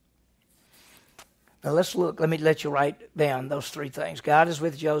 Now let's look. Let me let you write down those three things. God is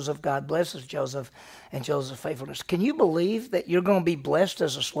with Joseph, God blesses Joseph, and Joseph's faithfulness. Can you believe that you're going to be blessed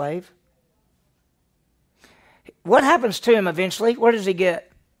as a slave? What happens to him eventually? Where does he get?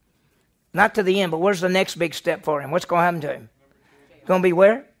 Not to the end, but where's the next big step for him? What's going to happen to him? Going to be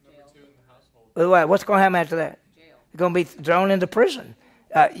where? What's going to happen after that? He's going to be thrown into prison.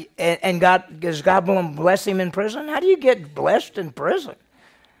 And does God bless him in prison? How do you get blessed in prison?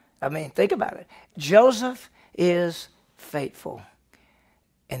 Think about it. Joseph is faithful.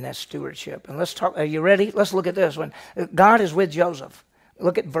 And that's stewardship. And let's talk. Are you ready? Let's look at this one. God is with Joseph.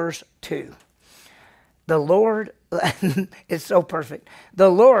 Look at verse 2. The Lord, it's so perfect. The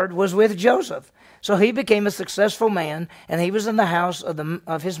Lord was with Joseph. So he became a successful man, and he was in the house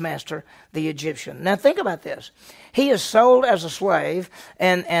of his master, the Egyptian. Now think about this. He is sold as a slave,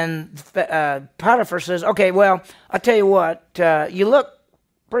 and Potiphar says, okay, well, I'll tell you what, you look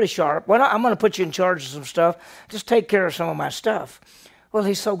pretty sharp. Well, I'm going to put you in charge of some stuff. Just take care of some of my stuff. Well,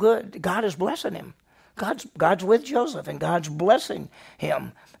 he's so good. God is blessing him. God's with Joseph, and God's blessing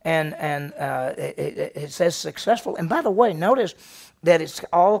him. And it says successful. And by the way, notice that it's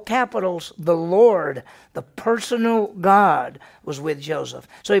all capitals. The Lord, the personal God, was with Joseph.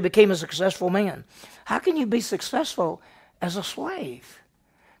 So he became a successful man. How can you be successful as a slave?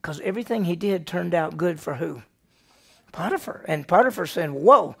 Because everything he did turned out good for who? Potiphar. And Potiphar said,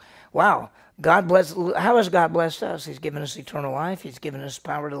 whoa, wow. God bless. How has God blessed us? He's given us eternal life. He's given us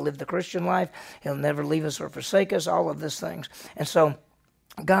power to live the Christian life. He'll never leave us or forsake us, all of these things. And so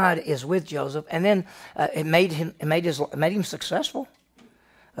God is with Joseph. And then it made him successful.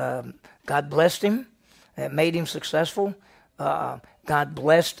 God blessed him. It made him successful. God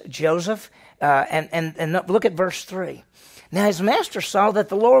blessed Joseph. And look at verse 3. Now his master saw that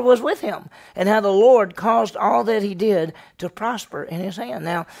the Lord was with him, and how the Lord caused all that he did to prosper in his hand.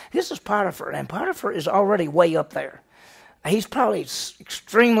 Now, this is Potiphar, and Potiphar is already way up there. He's probably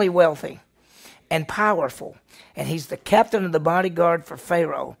extremely wealthy and powerful, and he's the captain of the bodyguard for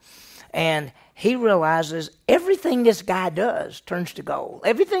Pharaoh. And he realizes everything this guy does turns to gold.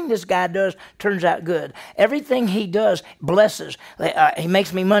 Everything this guy does turns out good. Everything he does blesses. He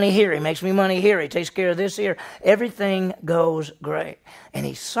makes me money here. He makes me money here. He takes care of this here. Everything goes great. And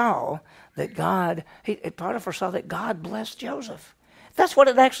he saw that Potiphar saw that God blessed Joseph. That's what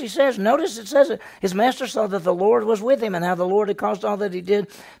it actually says. Notice it says it. His master saw that the Lord was with him, and how the Lord had caused all that he did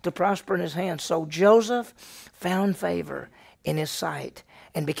to prosper in his hand. So Joseph found favor in his sight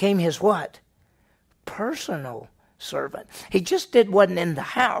and became his what? Personal servant. He just wasn't in the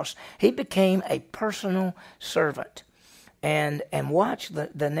house. He became a personal servant. And watch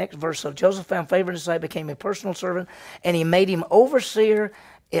the next verse. So Joseph found favor in his sight, became a personal servant, and he made him overseer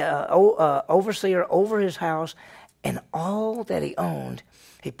over his house, and all that he owned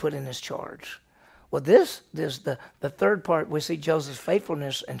he put in his charge. Well, this is the third part. We see Joseph's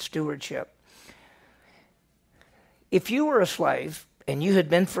faithfulness and stewardship. If you were a slave and you had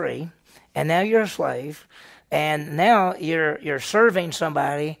been free, and now you're a slave, and now you're serving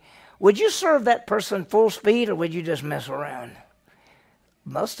somebody, would you serve that person full speed, or would you just mess around?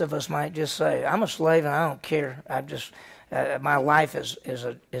 Most of us might just say, I'm a slave and I don't care. My life is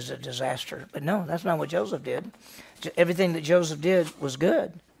a disaster. But no, that's not what Joseph did. Everything that Joseph did was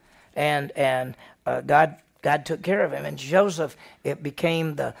good. And God took care of him. And Joseph, it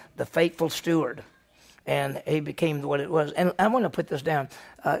became the faithful steward. And he became what it was. And I want to put this down.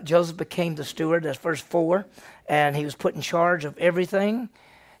 Joseph became the steward. That's verse 4. And he was put in charge of everything.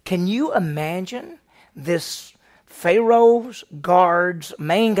 Can you imagine this Pharaoh's guards,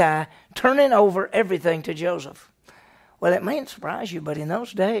 main guy, turning over everything to Joseph? Well, it mayn't surprise you, but in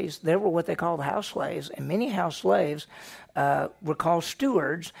those days, there were what they called house slaves. And many house slaves were called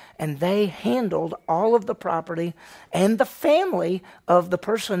stewards, and they handled all of the property and the family of the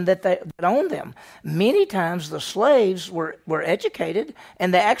person that owned them. Many times the slaves were educated,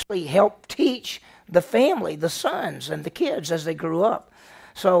 and they actually helped teach the family, the sons and the kids as they grew up.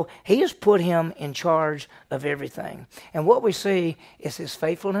 So he has put him in charge of everything. And what we see is his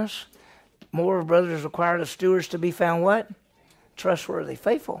faithfulness. More brothers required of stewards to be found what? Trustworthy,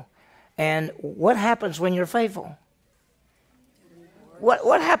 faithful. And what happens when you're faithful?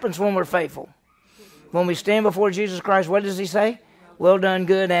 What happens when we're faithful? When we stand before Jesus Christ, what does he say? Well done,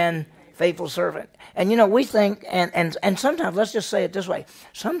 good and faithful servant. And we think, and sometimes, let's just say it this way,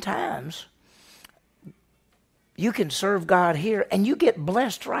 sometimes you can serve God here and you get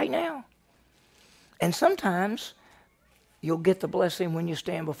blessed right now. And sometimes you'll get the blessing when you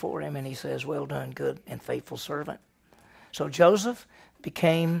stand before him and he says, well done, good and faithful servant. So Joseph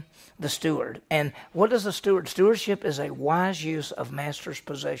became the steward. And what is a steward? Stewardship is a wise use of master's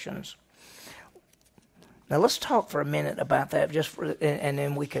possessions. Now let's talk for a minute about that, and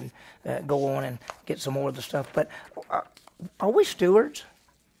then we can go on and get some more of the stuff. But are we stewards?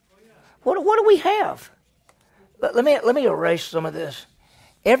 What do we have? Let me erase some of this.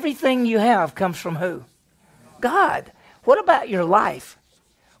 Everything you have comes from who? God. What about your life?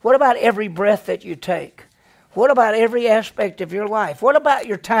 What about every breath that you take? What about every aspect of your life? What about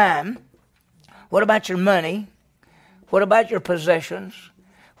your time? What about your money? What about your possessions?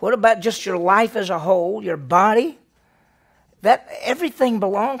 What about just your life as a whole, your body? That everything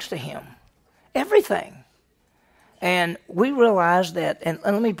belongs to him. Everything. And we realize that, and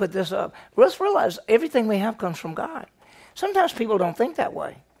let me put this up. Let's realize everything we have comes from God. Sometimes people don't think that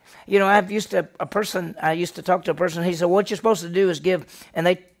way. You know, I used to talk to a person. He said, "What you're supposed to do is give."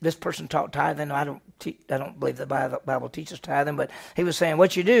 And this person taught tithing. I don't believe the Bible teaches tithing, but he was saying,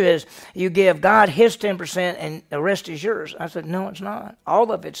 "What you do is you give God His 10%, and the rest is yours." I said, "No, it's not.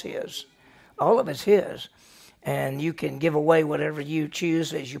 All of it's His. All of it's His, and you can give away whatever you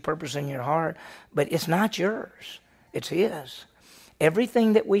choose as you purpose in your heart, but it's not yours. It's His.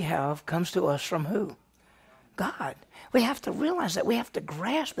 Everything that we have comes to us from who? God." We have to realize that. We have to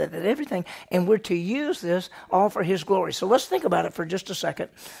grasp that everything, and we're to use this all for His glory. So let's think about it for just a second.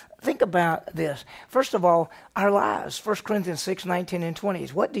 Think about this. First of all, our lives. 1 Corinthians 6:19 and 20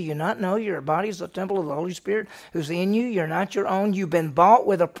 is, "What do you not know? Your body is the temple of the Holy Spirit who's in you. You're not your own. You've been bought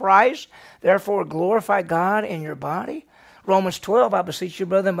with a price. Therefore, glorify God in your body." Romans 12, "I beseech you,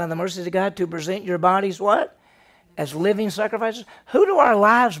 brethren, by the mercies of God, to present your bodies," what? "As living sacrifices." Who do our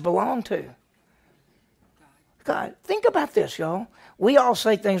lives belong to? God. Think about this, y'all. We all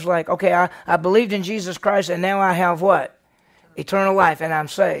say things like, "Okay, I believed in Jesus Christ, and now I have what? Eternal life, and I'm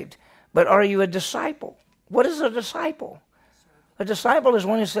saved." But are you a disciple? What is a disciple? A disciple is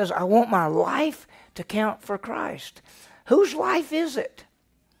one who says, "I want my life to count for Christ." Whose life is it?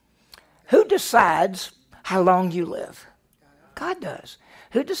 Who decides how long you live? God does.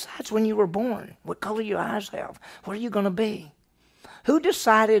 Who decides when you were born? What color your eyes have? What are you going to be? Who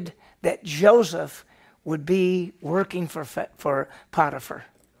decided that Joseph would be working for Potiphar?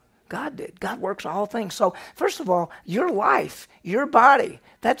 God did. God works all things. So first of all, your life, your body,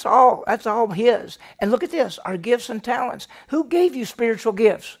 that's all His. And look at this, our gifts and talents. Who gave you spiritual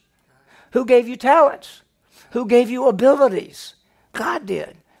gifts? Who gave you talents? Who gave you abilities? God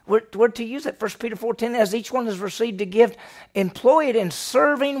did. We're to use it. 1 Peter 4:10, "As each one has received a gift, employ it in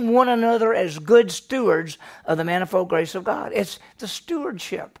serving one another as good stewards of the manifold grace of God." It's the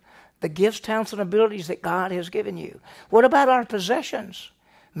stewardship. The gifts, talents, and abilities that God has given you. What about our possessions?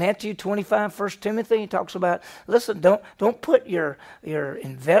 Matthew 25, 1 Timothy, he talks about, listen, don't put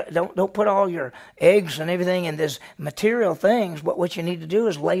don't put all your eggs and everything in these material things. But what you need to do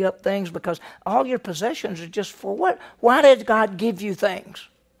is lay up things, because all your possessions are just for what? Why did God give you things?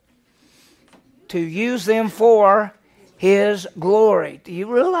 To use them for His glory. Do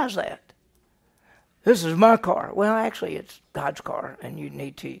you realize that? This is my car. Well, actually, it's God's car, and you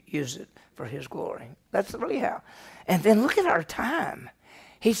need to use it for His glory. That's really how. And then look at our time.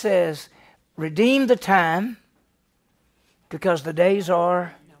 He says, "Redeem the time, because the days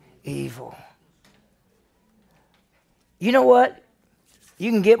are evil." You know what? You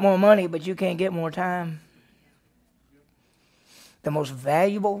can get more money, but you can't get more time. The most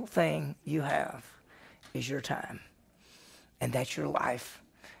valuable thing you have is your time, and that's your life.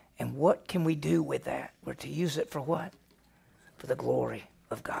 And what can we do with that? We're to use it for what? For the glory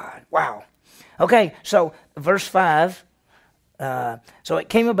of God. Wow. Okay, so verse 5. "So it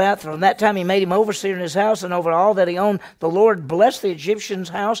came about from that time he made him overseer in his house and over all that he owned. The Lord blessed the Egyptian's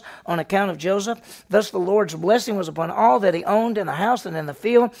house on account of Joseph. Thus the Lord's blessing was upon all that he owned in the house and in the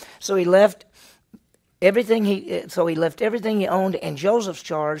field. So he left everything he owned in Joseph's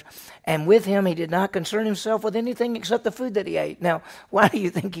charge, and with him he did not concern himself with anything except the food that he ate." Now, why do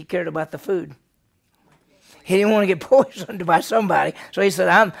you think he cared about the food? He didn't want to get poisoned by somebody, so he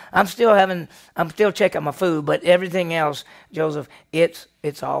said, "I'm still checking my food, but everything else, Joseph, it's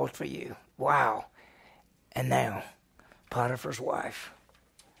all for you." Wow. And now, Potiphar's wife.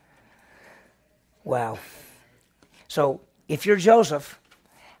 Wow. So, if you're Joseph,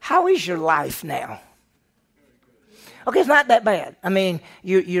 how is your life now? Okay, it's not that bad. I mean,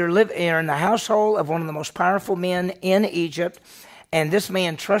 you're in the household of one of the most powerful men in Egypt, and this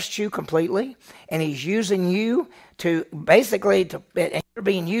man trusts you completely, and he's using you to and you're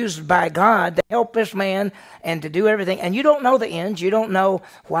being used by God to help this man and to do everything. And you don't know the end. You don't know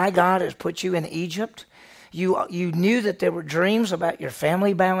why God has put you in Egypt. You knew that there were dreams about your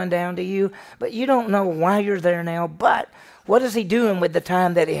family bowing down to you, but you don't know why you're there now. But what is he doing with the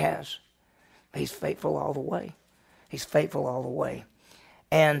time that he has? He's faithful all the way. He's faithful all the way.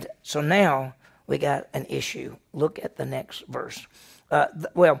 And so now we got an issue. Look at the next verse.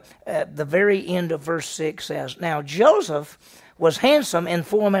 The very end of verse 6 says, "Now Joseph was handsome in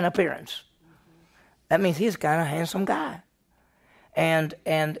form and appearance." That means he's kind of a handsome guy. And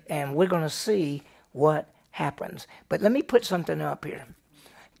we're going to see what happens. But let me put something up here.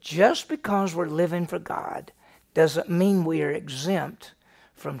 Just because we're living for God doesn't mean we are exempt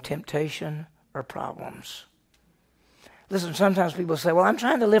from temptation or problems. Listen, sometimes people say, "Well, I'm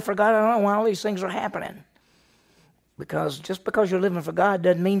trying to live for God. I don't know why all these things are happening." Because just because you're living for God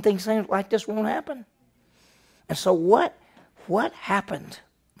doesn't mean things like this won't happen. And so what happened?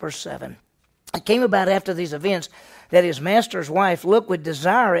 Verse 7. It came about after these events that his master's wife looked with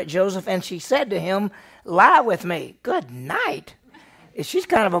desire at Joseph, and she said to him, lie with me. Good night. She's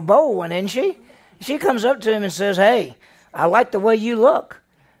kind of a bold one, isn't she? She comes up to him and says, hey, I like the way you look.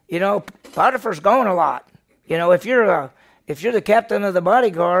 You know, Potiphar's gone a lot. You know, if you're the captain of the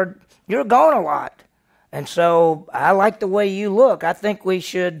bodyguard, you're gone a lot. And so I like the way you look. I think we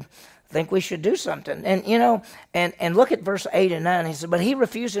should do something. And, you know, and look at verse 8 and 9. He said, but he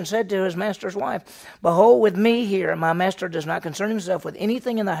refused and said to his master's wife, behold, with me here, my master does not concern himself with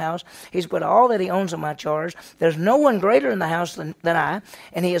anything in the house. He's put all that he owns in my charge. There's no one greater in the house than I,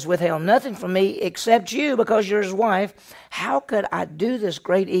 and he has withheld nothing from me except you, because you're his wife. How could I do this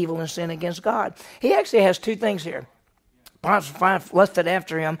great evil and sin against God? He actually has two things here. Potiphar lusted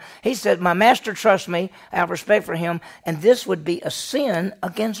after him. He said, my master trusts me. I have respect for him. And this would be a sin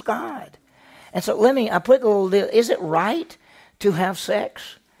against God. And so I put a little deal. Is it right to have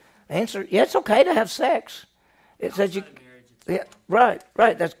sex? The answer, yeah, it's okay to have sex. It says yeah, right.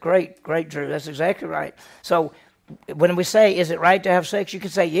 That's great, Drew. That's exactly right. So when we say, is it right to have sex? You can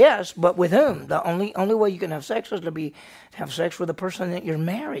say yes, but with whom? The only way you can have sex is to have sex with the person that you're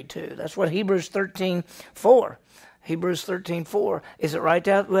married to. That's what Hebrews 13:4. Hebrews 13:4. Is it right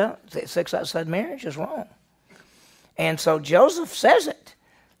to have, well, sex outside marriage is wrong. And so Joseph says it.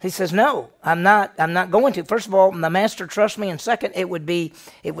 He says, no, I'm not going to. First of all, the master trusts me, and second, it would be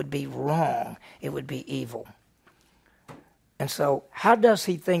wrong. It would be evil. And so how does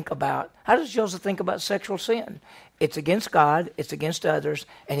Joseph think about sexual sin? It's against God, it's against others,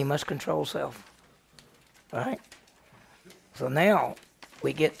 and he must control self. All right? So now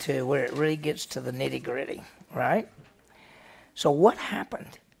we get to where it really gets to the nitty-gritty. Right? So what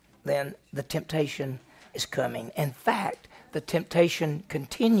happened? Then the temptation is coming. In fact, the temptation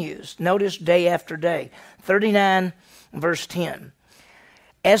continues. Notice day after day. 39 verse 10.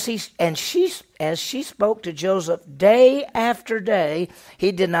 As she spoke to Joseph day after day,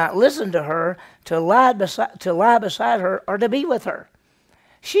 he did not listen to her to lie beside her or to be with her.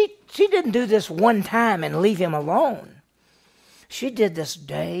 She didn't do this one time and leave him alone. She did this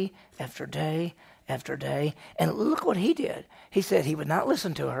day after day after day. And look what he did. He said he would not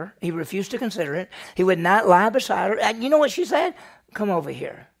listen to her. He refused to consider it. He would not lie beside her. And you know what she said? Come over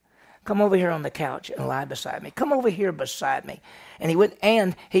here. Come over here on the couch and lie beside me. Come over here beside me. And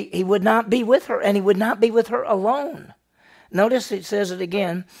he would not be with her, and he would not be with her alone. Notice it says it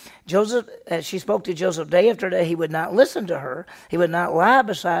again. Joseph, as she spoke to Joseph day after day, he would not listen to her. He would not lie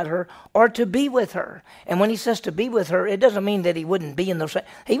beside her or to be with her. And when he says to be with her, it doesn't mean that he wouldn't be in those.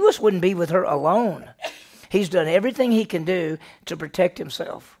 He just wouldn't be with her alone. He's done everything he can do to protect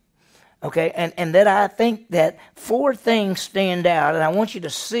himself. Okay, and that I think that four things stand out, and I want you to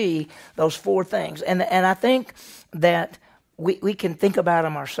see those four things. And I think that we can think about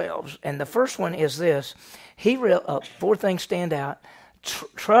them ourselves. And the first one is this. Four things stand out.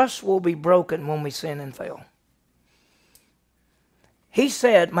 Trust will be broken when we sin and fail. He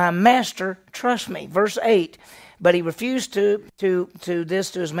said, my master trusts me. Verse 8. But he refused to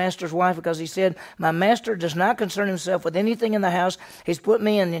his master's wife, because he said, my master does not concern himself with anything in the house. He's put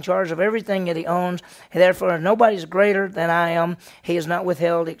me in charge of everything that he owns. Therefore, nobody's greater than I am. He has not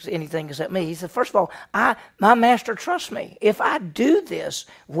withheld anything except me. He said, first of all, my master trusts me. If I do this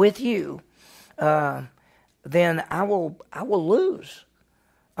with you, then I will lose.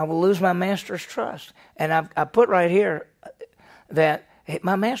 I will lose my master's trust. And I put right here that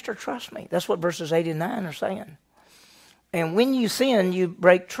my master trusts me. That's what verses 8 and 9 are saying. And when you sin, you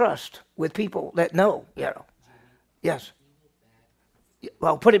break trust with people that know. Yeah. Yes.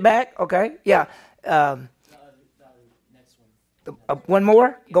 Well, put it back. Okay. Yeah. One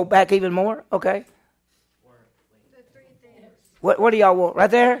more. Go back even more. Okay. What do y'all want?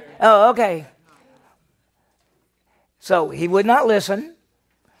 Right there? Oh, okay. So he would not listen.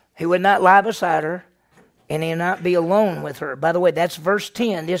 He would not lie beside her. And he'll not be alone with her. By the way, that's verse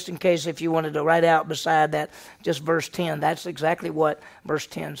 10, just in case if you wanted to write out beside that, just verse 10. That's exactly what verse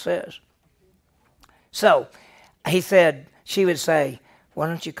 10 says. So, he said, she would say, why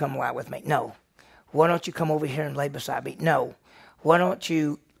don't you come lie with me? No. Why don't you come over here and lay beside me? No. Why don't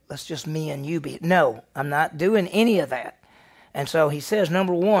you, let's just me and you be. No, I'm not doing any of that. And so he says,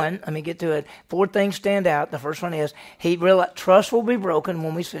 number one, let me get to it. Four things stand out. The first one is he realized trust will be broken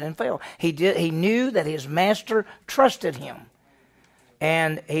when we sin and fail. He knew that his master trusted him.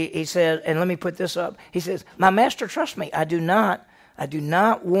 And he said, and let me put this up. He says, my master trusts me. I do not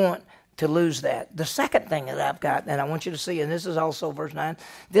want to lose that. The second thing that I've got, and I want you to see, and this is also verse 9,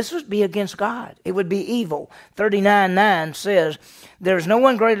 this would be against God. It would be evil. 39:9 says, there's no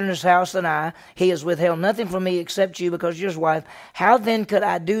one greater in this house than I. He has withheld nothing from me except you because you're his wife. How then could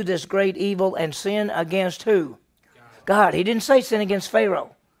I do this great evil and sin against who? God. He didn't say sin against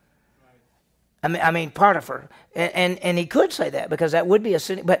Pharaoh. I mean Potiphar. And he could say that because that would be a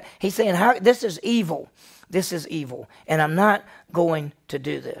sin. But he's saying, this is evil. This is evil. And I'm not going to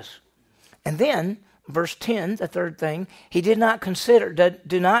do this. And then, verse 10, the third thing, he did not consider,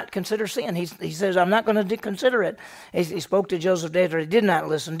 do not consider sin. He says, I'm not going to consider it. He spoke to Joseph after he did not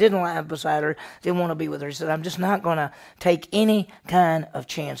listen, didn't lie beside her, didn't want to be with her. He said, I'm just not going to take any kind of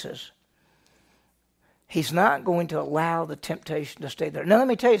chances. He's not going to allow the temptation to stay there. Now, let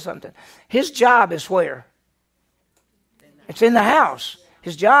me tell you something. His job is where? It's in the house.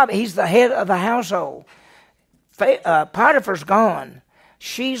 His job, he's the head of the household. Potiphar's gone.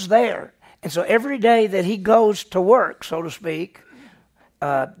 She's there. And so every day that he goes to work, so to speak,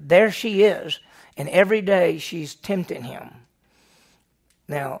 there she is. And every day she's tempting him.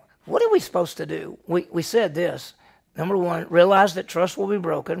 Now, what are we supposed to do? We said this. Number one, realize that trust will be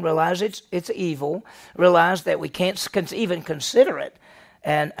broken. Realize it's evil. Realize that we can't even consider it.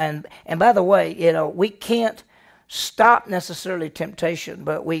 And by the way, we can't stop necessarily temptation,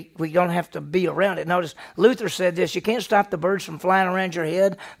 but we don't have to be around it. Notice Luther said this: you can't stop the birds from flying around your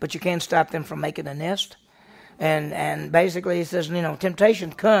head, but you can stop them from making a nest. And basically he says,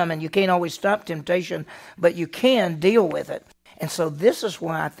 temptation come, and you can't always stop temptation, but you can deal with it. And so this is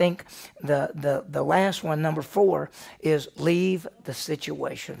why I think the last one, number 4, is leave the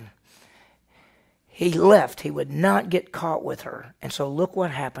situation. He left. He would not get caught with her. And so look what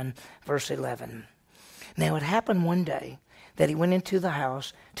happened, verse 11. Now it happened one day that he went into the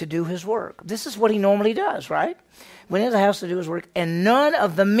house to do his work. This is what he normally does, right? Went into the house to do his work, and none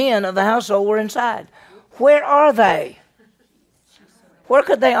of the men of the household were inside. Where are they? Where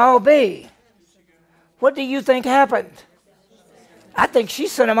could they all be? What do you think happened? I think she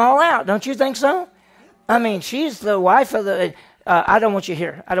sent them all out. Don't you think so? I mean, she's the wife of the... I don't want you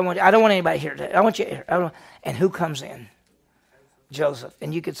here. I don't want anybody here today. I want you here. And who comes in? Joseph.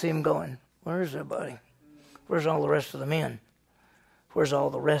 And you could see him going, where's everybody? Where's all the rest of the men? Where's all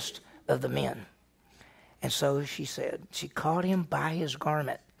the rest of the men? And so she said, she caught him by his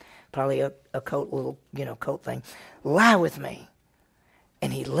garment, probably a coat, little, coat thing. Lie with me.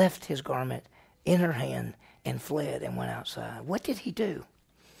 And he left his garment in her hand and fled and went outside. What did he do?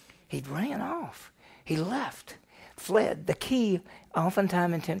 He ran off. He left, fled. The key,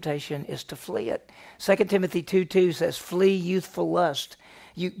 oftentimes in temptation, is to flee it. 2 Timothy 2:2 says, flee youthful lust.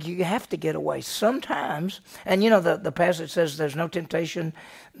 You have to get away sometimes. And the passage says there's no temptation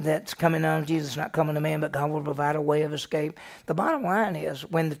that's coming on Jesus, not coming to man, but God will provide a way of escape. The bottom line is,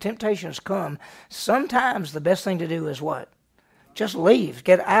 when the temptations come, sometimes the best thing to do is what? Just leave,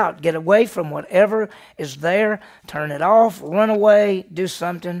 get out, get away from whatever is there, turn it off, run away, do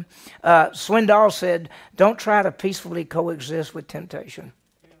something. Swindoll said, don't try to peacefully coexist with temptation.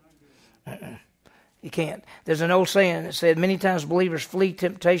 You can't. There's an old saying that said, many times believers flee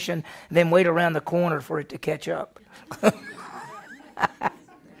temptation, then wait around the corner for it to catch up.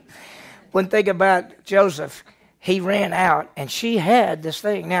 One thing about Joseph, he ran out, and she had this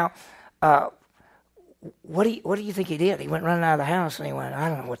thing. Now, what do you think he did? He went running out of the house, and he went, I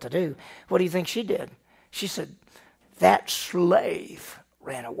don't know what to do. What do you think she did? She said, that slave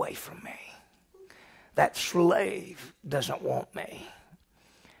ran away from me. That slave doesn't want me.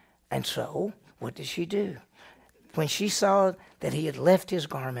 And so, what did she do? When she saw that he had left his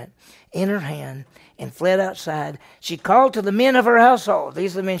garment in her hand and fled outside, she called to the men of her household.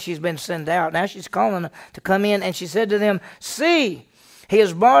 These are the men she's been sent out. Now she's calling them to come in, and she said to them, see, he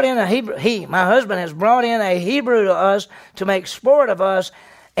has brought in a Hebrew. My husband has brought in a Hebrew to us to make sport of us,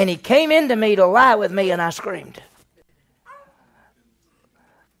 and he came into me to lie with me, and I screamed.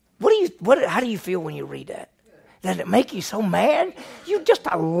 How do you feel when you read that? Does it make you so mad? You're just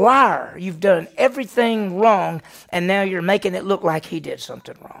a liar. You've done everything wrong, and now you're making it look like he did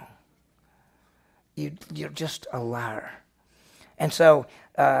something wrong. You're just a liar. And so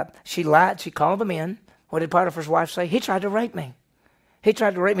she lied. She called them in. What did Potiphar's wife say? He tried to rape me. He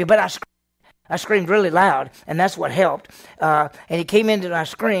tried to rape me, but I screamed really loud, and that's what helped. And he came in and I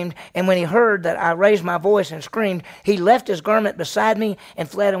screamed, and when he heard that I raised my voice and screamed, he left his garment beside me and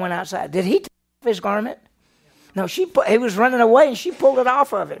fled and went outside. Did he take off his garment? No, he was running away, and she pulled it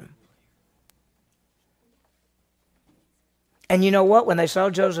off of him. And you know what? When they saw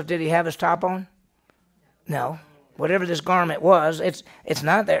Joseph, did he have his top on? No. Whatever this garment was, it's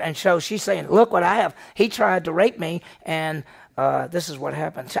not there. And so she's saying, look what I have. He tried to rape me, and this is what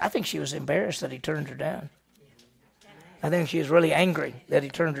happened. I think she was embarrassed that he turned her down. I think she was really angry that he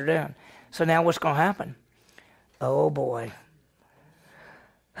turned her down. So now what's going to happen? Oh, boy.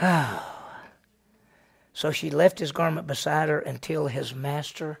 So she left his garment beside her until his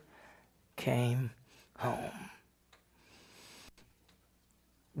master came home.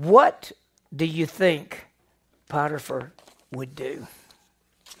 What do you think Potiphar would do?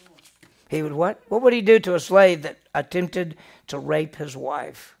 He would what? What would he do to a slave that attempted to rape his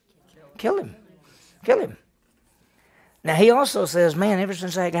wife? Kill him. Kill him. Now, he also says, man, ever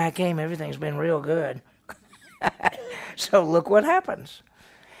since that guy came, everything's been real good. So look what happens.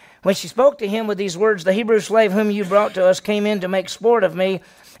 When she spoke to him with these words, the Hebrew slave whom you brought to us came in to make sport of me,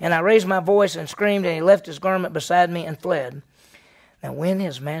 and I raised my voice and screamed, and he left his garment beside me and fled. Now, when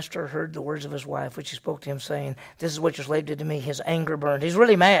his master heard the words of his wife, which he spoke to him, saying, this is what your slave did to me, his anger burned. He's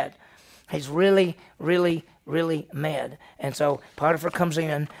really mad. He's really, really, really mad. And so Potiphar comes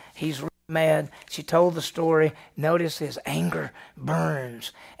in. He's really mad. She told the story. Notice his anger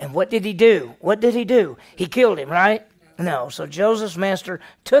burns. And what did he do? What did he do? He killed him, right? No. So Joseph's master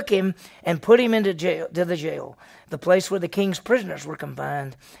took him and put him into jail, to the jail, the place where the king's prisoners were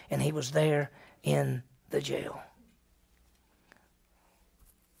confined, and he was there in the jail.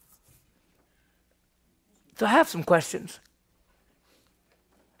 So I have some questions.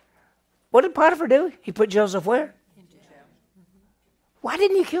 What did Potiphar do? He put Joseph where? In jail. Why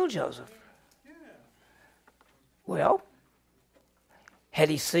didn't he kill Joseph? Well, had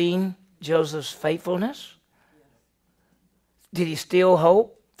he seen Joseph's faithfulness? Did he still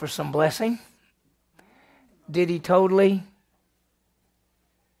hope for some blessing? Did he totally?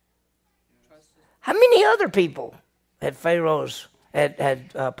 How many other people had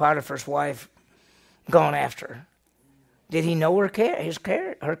Potiphar's wife gone after? Did he know her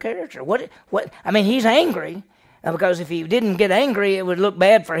character? What? I mean, he's angry because if he didn't get angry, it would look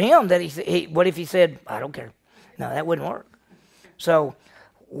bad for him. That he what if he said, "I don't care"? No, that wouldn't work. So,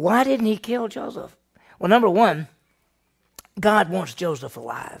 why didn't he kill Joseph? Well, number one, God wants Joseph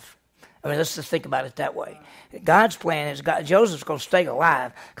alive. I mean, let's just think about it that way. God's plan is Joseph's going to stay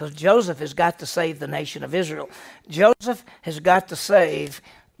alive because Joseph has got to save the nation of Israel. Joseph has got to save.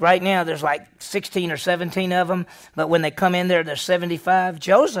 Right now, there's like 16 or 17 of them, but when they come in there, there's 75.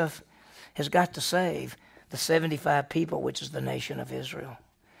 Joseph has got to save the 75 people, which is the nation of Israel,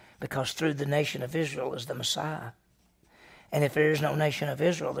 because through the nation of Israel is the Messiah. And if there is no nation of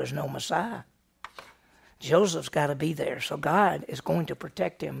Israel, there's no Messiah. Joseph's got to be there, so God is going to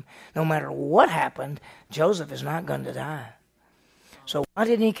protect him. No matter what happened, Joseph is not going to die. So why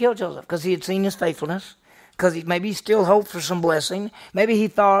didn't he kill Joseph? Because he had seen his faithfulness. Because maybe he still hoped for some blessing. Maybe he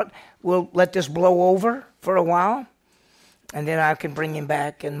thought, we'll let this blow over for a while, and then I can bring him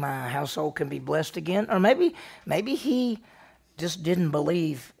back and my household can be blessed again. Or maybe he just didn't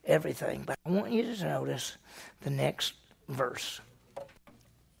believe everything. But I want you to notice the next verse.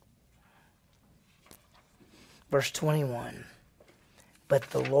 Verse 21. But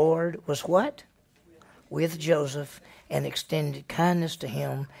the Lord was what? With Joseph, and extended kindness to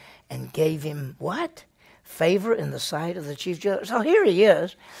him, and gave him what? Favor in the sight of the chief judge. So here he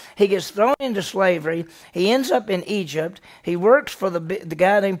is. He gets thrown into slavery. He ends up in Egypt. He works for the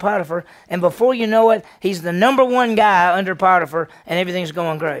guy named Potiphar. And before you know it, he's the number one guy under Potiphar, and everything's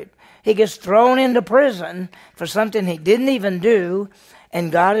going great. He gets thrown into prison for something he didn't even do,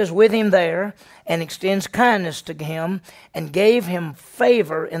 and God is with him there and extends kindness to him and gave him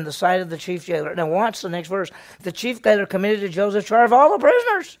favor in the sight of the chief jailer. Now watch the next verse. The chief jailer committed to Joseph charge of all the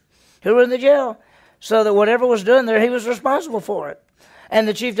prisoners who were in the jail, so that whatever was done there, he was responsible for it. And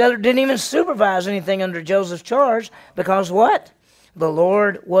the chief jailer didn't even supervise anything under Joseph's charge, because what? The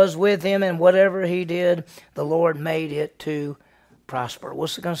Lord was with him, and whatever he did, the Lord made it to prosper. We're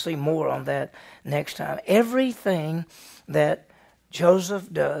going to see more on that next time. Everything that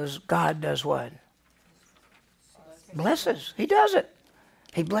Joseph does, God does what? Blesses. He does it.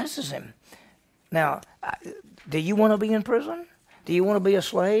 He blesses him. Now, do you want to be in prison? Do you want to be a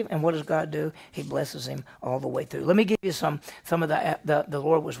slave? And what does God do? He blesses him all the way through. Let me give you some of the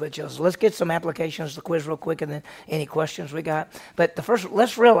Lord was with Joseph. Let's get some applications, the quiz real quick, and then any questions we got. But the first,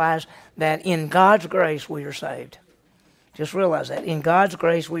 let's realize that in God's grace we are saved. Just realize that. In God's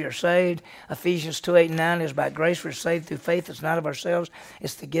grace we are saved. Ephesians 2:8-9 is by grace we're saved through faith. It's not of ourselves.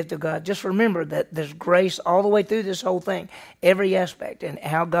 It's the gift of God. Just remember that there's grace all the way through this whole thing. Every aspect and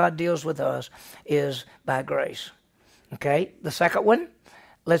how God deals with us is by grace. Okay, the second one,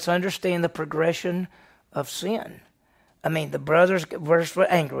 let's understand the progression of sin. I mean, the brothers first were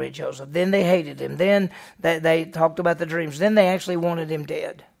angry at Joseph. Then they hated him. Then they talked about the dreams. Then they actually wanted him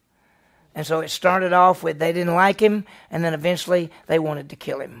dead. And so it started off with they didn't like him, and then eventually they wanted to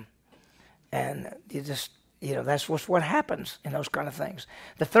kill him. And that's what happens in those kind of things.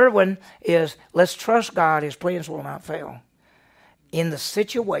 The third one is let's trust God. His plans will not fail. In the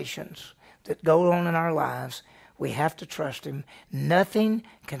situations that go on in our lives, we have to trust him. Nothing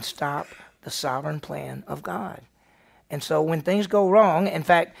can stop the sovereign plan of God. And so when things go wrong, in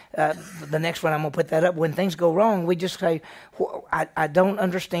fact, the next one I'm going to put that up, when things go wrong, we just say, I don't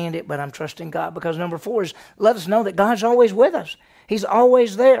understand it, but I'm trusting God. Because number 4 is let us know that God's always with us. He's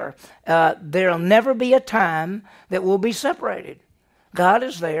always there. There'll never be a time that we'll be separated. God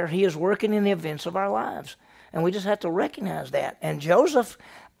is there. He is working in the events of our lives. And we just have to recognize that. And Joseph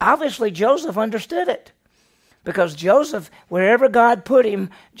understood it. Because Joseph, wherever God put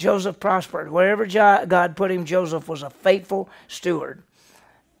him, Joseph prospered. Wherever God put him, Joseph was a faithful steward.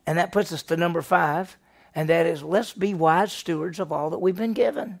 And that puts us to number 5, and that is let's be wise stewards of all that we've been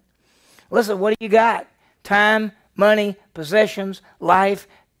given. Listen, what do you got? Time, money, possessions, life,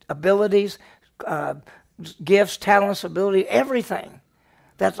 abilities, gifts, talents, ability, everything.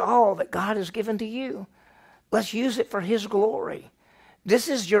 That's all that God has given to you. Let's use it for his glory. This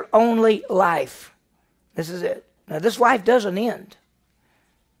is your only life. This is it. Now, this life doesn't end.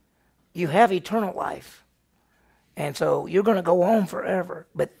 You have eternal life. And so you're going to go on forever.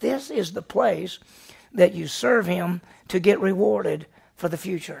 But this is the place that you serve him to get rewarded for the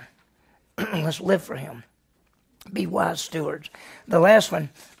future. Let's live for him. Be wise stewards. The last one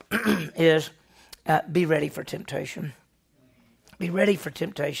is be ready for temptation. Be ready for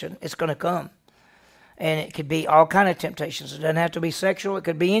temptation. It's going to come. And it could be all kind of temptations. It doesn't have to be sexual. It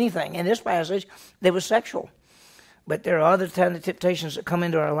could be anything. In this passage, there was sexual. But there are other kind of temptations that come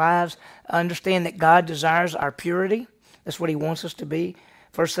into our lives. Understand that God desires our purity. That's what he wants us to be.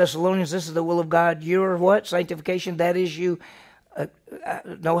 1 Thessalonians, this is the will of God. Your what? Sanctification. That is you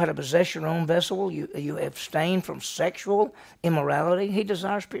know how to possess your own vessel. You abstain from sexual immorality. He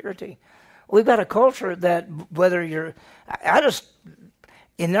desires purity. We've got a culture that whether you're...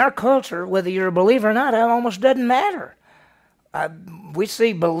 In our culture, whether you're a believer or not, it almost doesn't matter. We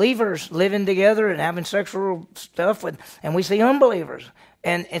see believers living together and having sexual stuff, and we see unbelievers.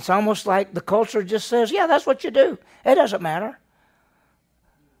 And it's almost like the culture just says, yeah, that's what you do. It doesn't matter.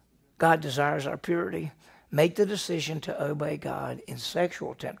 God desires our purity. Make the decision to obey God in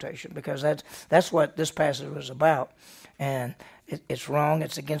sexual temptation, because that's what this passage was about. And it's wrong.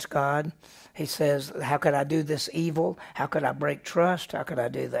 It's against God. He says, how could I do this evil? How could I break trust? How could I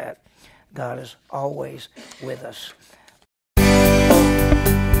do that? God is always with us.